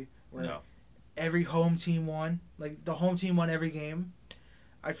 2003, where every home team won. Like the home team won every game.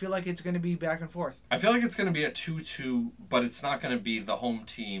 I feel like it's gonna be back and forth. I feel like it's gonna be a 2-2, but it's not gonna be the home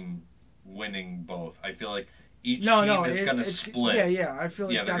team winning both. I feel like each team is gonna split. Yeah. I feel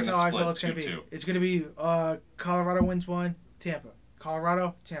like that's how I feel it's gonna be. It's gonna be Colorado wins 1, Tampa,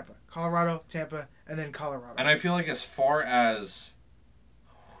 Colorado, Tampa, Colorado, Tampa, and then Colorado. And I feel like as far as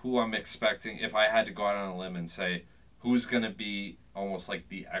who I'm expecting, if I had to go out on a limb and say who's going to be almost like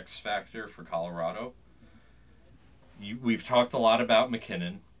the X factor for Colorado, we've talked a lot about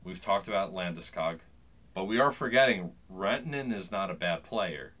McKinnon. We've talked about Landeskog. But we are forgetting Rantanen is not a bad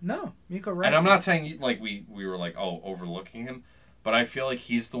player. No, Mikko Rantanen. And I'm not saying like we were like, overlooking him. But I feel like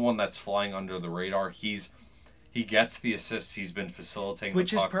he's the one that's flying under the radar. He gets the assists. He's been facilitating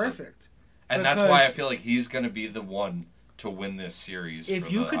which the puck. Which is perfect. And that's why I feel like he's going to be the one to win this series.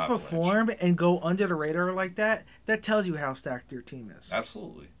 If you could perform and go under the radar like that, that tells you how stacked your team is.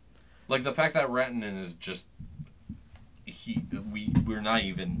 Absolutely. Like the fact that Rantanen is just we're not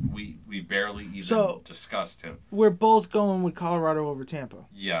even we barely even discussed him. We're both going with Colorado over Tampa.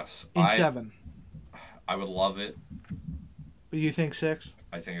 Yes. In 7. I would love it. But you think 6?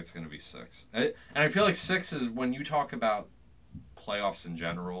 I think it's going to be 6. And I feel like 6 is when you talk about playoffs in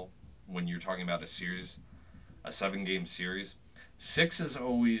general, when you're talking about a series, a 7-game series, 6 is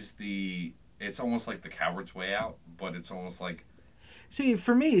always it's almost like the coward's way out, but it's almost like. See,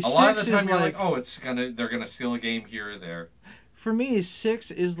 for me, a lot of the time you're like, they're gonna steal a game here or there. For me,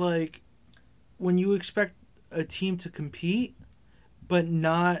 6 is like when you expect a team to compete, but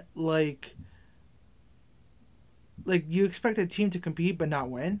not like you expect a team to compete but not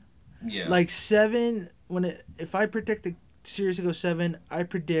win. Yeah. Like 7, if I predict the series to go 7, I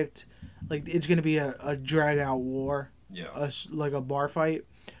predict like it's gonna be a drag out war. Yeah. Like a bar fight.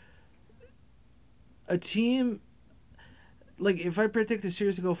 A team. Like, if I predict the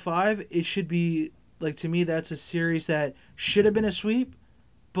series to go 5, it should be, like, to me, that's a series that should have been a sweep,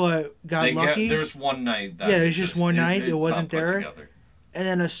 but got lucky. There's one night that. Yeah, there's just one night it wasn't there. Together. And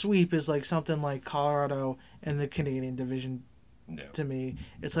then a sweep is, like, something like Colorado and the Canadian division. Yeah. To me,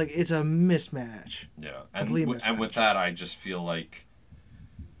 it's like, it's a mismatch. Yeah. And with that, I just feel like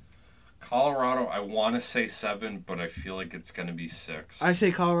Colorado, I want to say 7, but I feel like it's going to be 6. I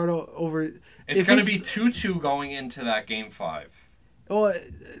say Colorado over. It's going to be 2-2 going into that game 5. Well,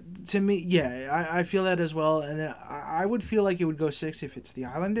 to me, yeah, I feel that as well. And then I would feel like it would go 6 if it's the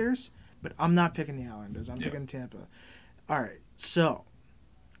Islanders, but I'm not picking the Islanders. I'm picking Tampa. All right, so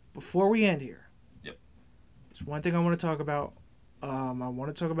before we end here, there's one thing I want to talk about. I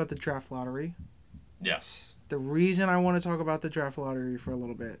want to talk about the draft lottery. Yes. The reason I want to talk about the draft lottery for a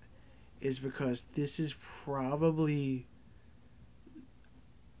little bit is because this is probably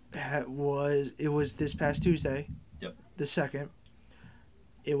it was this past Tuesday. Yep. The 2nd.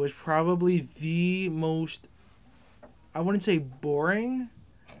 It was probably the most, I wouldn't say boring,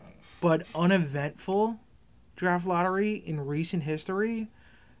 but uneventful draft lottery in recent history,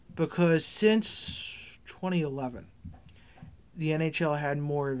 because since 2011, the NHL had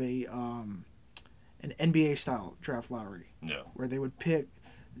more of an NBA style draft lottery. Yeah. Where they would pick.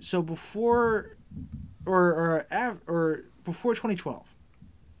 So before, or before 2012,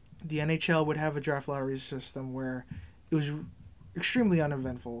 the NHL would have a draft lottery system where it was extremely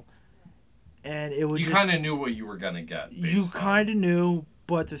uneventful, and it would. You kind of knew what you were gonna get. You kind of knew,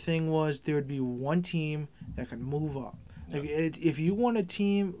 but the thing was, there would be one team that could move up. Yeah. Like if you won a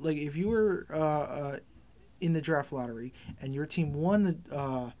team, like if you were in the draft lottery and your team won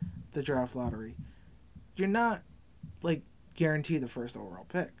the draft lottery, you're not like guaranteed the first overall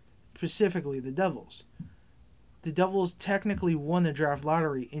pick. Specifically, the Devils. The Devils technically won the draft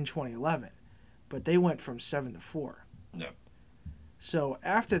lottery in 2011, but they went from 7 to 4. Yeah. So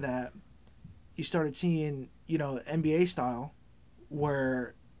after that, you started seeing, NBA style,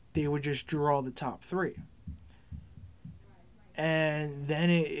 where they would just draw the top 3. And then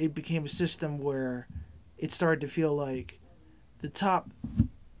it became a system where it started to feel like the top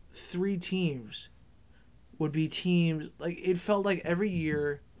 3 teams would be teams like it felt like every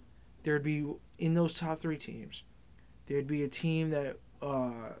year there'd be in those top 3 teams there'd be a team that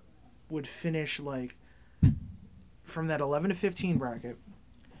would finish like from that 11 to 15 bracket.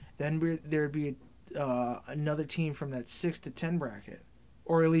 Then there'd be another team from that 6 to 10 bracket,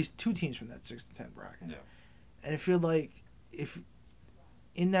 or at least 2 teams from that 6 to 10 bracket. Yeah. And I feel like if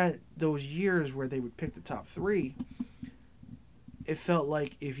in those years where they would pick the top 3, it felt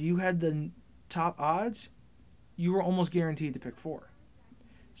like if you had the top odds, you were almost guaranteed to pick 4.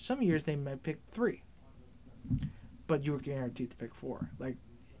 Some years they might pick 3, but you were guaranteed to pick 4. Like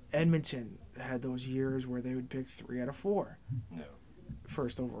Edmonton had those years where they would pick 3 out of 4. No.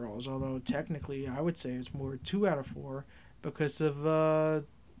 First overalls, although technically I would say it's more 2 out of 4 because of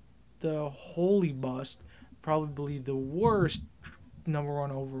the holy bust, probably the worst number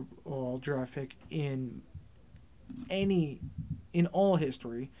 1 overall draft pick in all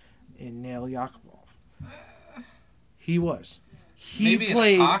history, in Nail Yakupov. He was. Maybe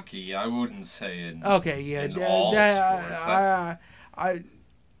played in hockey, I wouldn't say in all sports.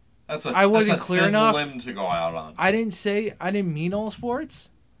 I wasn't clear enough. Limb to go out on. I didn't mean all sports,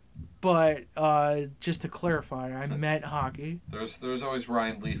 but just to clarify, I meant hockey. There's always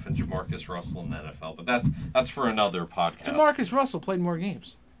Ryan Leaf and Jamarcus Russell in the NFL, but that's for another podcast. Jamarcus Russell played more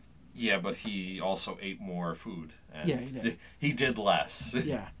games. Yeah, but he also ate more food. And yeah, he did. He did less.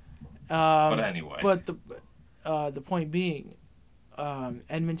 Yeah. But anyway. But the point being,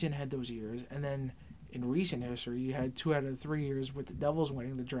 Edmonton had those years, and then in recent history, you had 2 out of 3 years with the Devils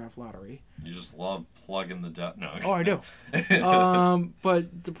winning the draft lottery. You just love plugging the no. Oh, I do.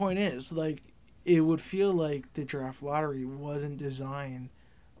 But the point is, like, it would feel like the draft lottery wasn't designed,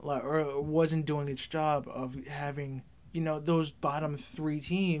 or wasn't doing its job of having, those bottom 3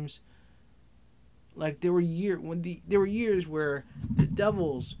 teams. Like there were years where the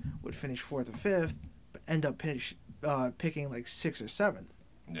Devils would finish 4th or 5th, but end up picking like 6th or 7th.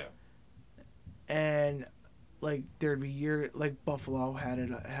 Yeah. And like there'd be like Buffalo had it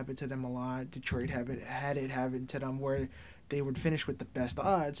happen to them a lot. Detroit had it happen to them where they would finish with the best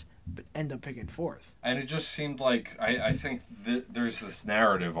odds, but end up picking 4th. And it just seemed like I think there's this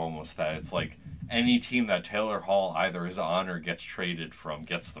narrative almost that it's like any team that Taylor Hall either is on or gets traded from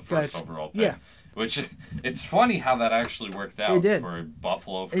gets the first overall pick. Yeah. Which it's funny how that actually worked out it did. for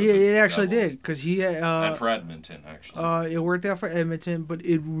Buffalo. It actually Devils. did because he and for Edmonton actually. It worked out for Edmonton, but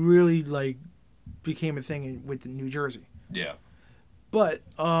it really like became a thing with New Jersey. Yeah. But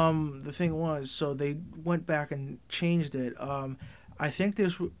the thing was, so they went back and changed it. I think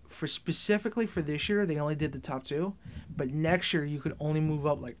specifically for this year, they only did the top 2, but next year you could only move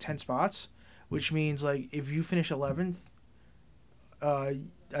up like 10 spots, which means like if you finish 11th,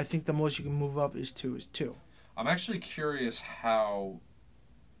 I think the most you can move up is 2. I'm actually curious how,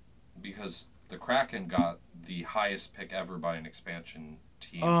 because the Kraken got the highest pick ever by an expansion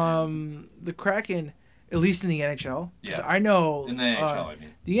team. The Kraken, at least in the NHL. Yeah. I know. In the NHL, I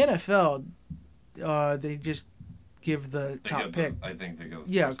mean. The NFL, they just give the top pick. I think they go.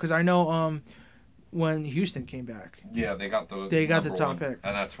 Yeah, because I know when Houston came back. Yeah, they got the top pick,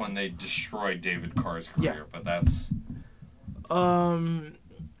 and that's when they destroyed David Carr's career. Yeah. But that's.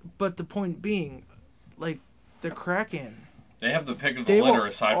 But the point being, like the Kraken. They have the pick of the litter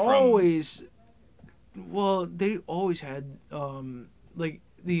aside from. They always had like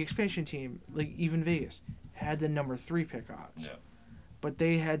the expansion team, like even Vegas had the number 3 pick odds. Yeah. But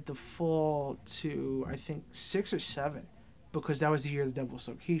they had to fall to I think 6 or 7 because that was the year the Devils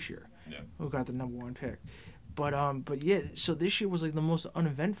took Keisher, who got the number 1 pick. But yeah, so this year was like the most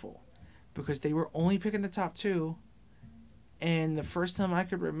uneventful because they were only picking the top 2. And the first time I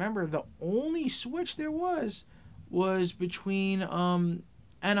could remember, the only switch there was between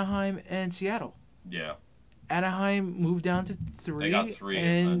Anaheim and Seattle. Yeah. Anaheim moved down to 3. They got 3.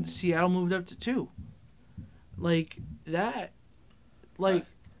 And Seattle moved up to 2. Like, that... Like...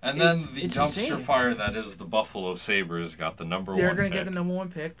 And then the dumpster fire that is the Buffalo Sabres got the number 1 pick. They're going to get the number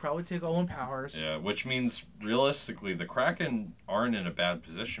 1 pick, probably take Owen Powers. Yeah, which means, realistically, the Kraken aren't in a bad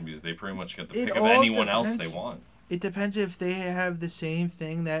position because they pretty much get the pick of anyone else they want. It depends if they have the same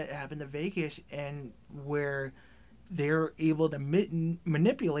thing that happened to Vegas and where they're able to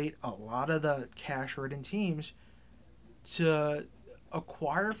manipulate a lot of the cash-ridden teams to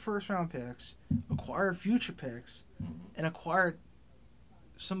acquire first-round picks, acquire future picks, and acquire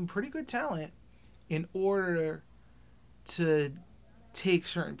some pretty good talent in order to take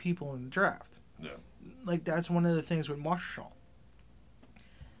certain people in the draft. Yeah. Like, that's one of the things with Marshall.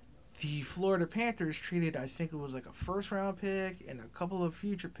 The Florida Panthers traded, I think it was like a first-round pick and a couple of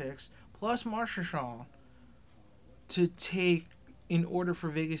future picks, plus Marchand to take, in order for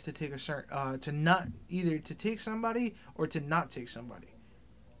Vegas to take a certain, to not, either to take somebody or to not take somebody.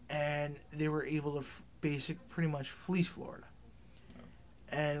 And they were able to pretty much fleece Florida.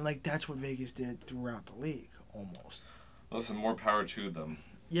 And, like, that's what Vegas did throughout the league, almost. Listen, more power to them.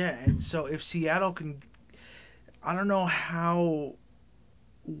 Yeah, and so if Seattle can... I don't know how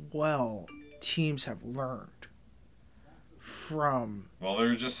well teams have learned from... Well, there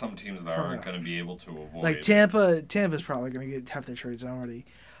are just some teams that aren't going to be able to avoid... Like, Tampa's probably going to have their trades already.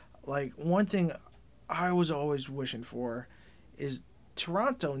 Like, one thing I was always wishing for is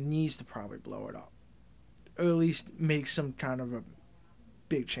Toronto needs to probably blow it up. Or at least make some kind of a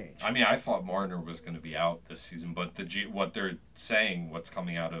big change. I mean, I thought Marner was going to be out this season, but what they're saying, what's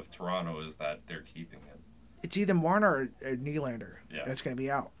coming out of Toronto, is that they're keeping him. It's either Marner or Nylander that's going to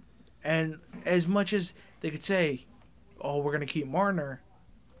be out. And as much as they could say, oh, we're going to keep Marner,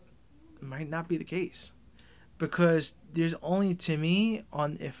 it might not be the case. Because there's only, to me,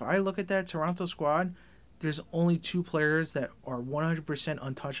 if I look at that Toronto squad, there's only two players that are 100%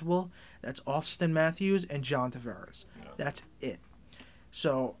 untouchable. That's Austin Matthews and John Tavares. Yeah. That's it.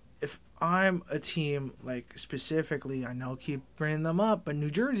 So if I'm a team, like specifically, I know I keep bringing them up, but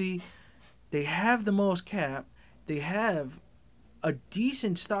New Jersey, they have the most cap. They have a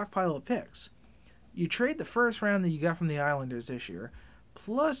decent stockpile of picks. You trade the first round that you got from the Islanders this year,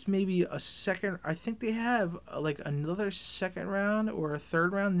 plus maybe a second. I think they have like another second round or a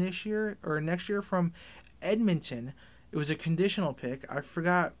third round this year or next year from Edmonton. It was a conditional pick. I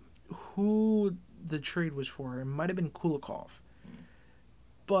forgot who the trade was for. It might have been Kulikov.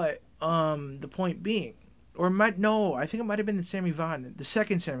 But the point being, I think it might have been the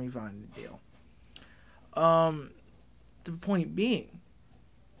second Sammy Vine deal. The point being,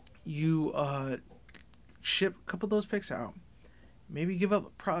 you ship a couple of those picks out, maybe give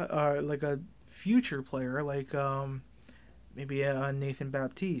up like a future player, like maybe a Nathan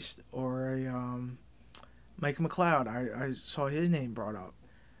Baptiste or a Mike McLeod. I saw his name brought up.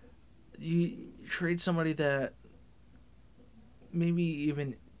 You trade somebody that maybe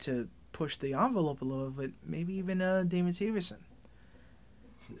even to push the envelope a little bit, maybe even Damon Severson.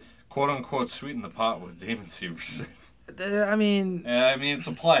 Quote unquote sweeten the pot with Damon Severson. I mean, it's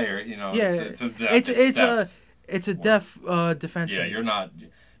a player, you know. Yeah, it's a depth. It's a defenseman. Yeah, you're not.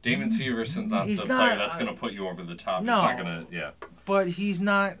 Damon Severson's not player that's going to put you over the top. No, it's not going to. Yeah. But he's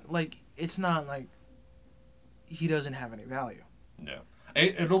not like. It's not like he doesn't have any value. Yeah,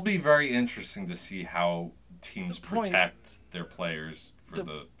 it'll be very interesting to see how teams protect their players for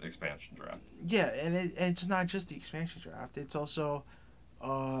the expansion draft. Yeah, and it's not just the expansion draft. It's also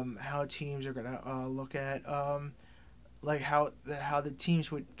how teams are going to look at like how the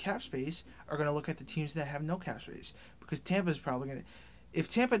teams with cap space are going to look at the teams that have no cap space, because Tampa's probably going to, if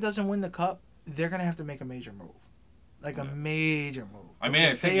Tampa doesn't win the cup, they're going to have to make a major move. Like a major move. I mean,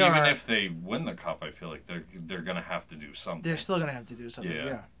 I think even if they win the cup, I feel like they're going to have to do something. They're still going to have to do something.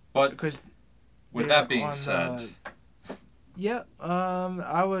 Yeah. But because with that being said,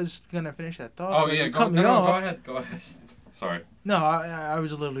 I was going to finish that thought. Oh yeah, go ahead. Sorry. No, I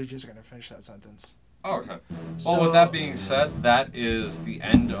was literally just going to finish that sentence. Oh, okay. Well, with that being said, that is the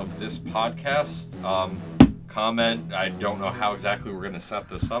end of this podcast. Comment. I don't know how exactly we're going to set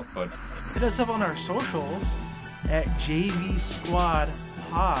this up, but hit us up on our socials at JV Squad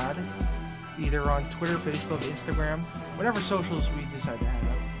Pod, either on Twitter, Facebook, Instagram, whatever socials we decide to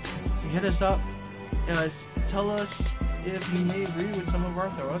have. You hit us up. Tell us if you may agree with some of our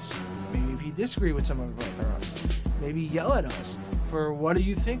thoughts. Maybe if you disagree with some of our thoughts. Maybe yell at us for what are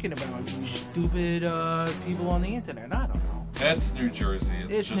you thinking about, you stupid people on the internet. I don't know. It's New Jersey.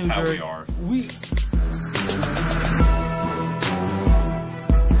 It's just New how Jersey. we are.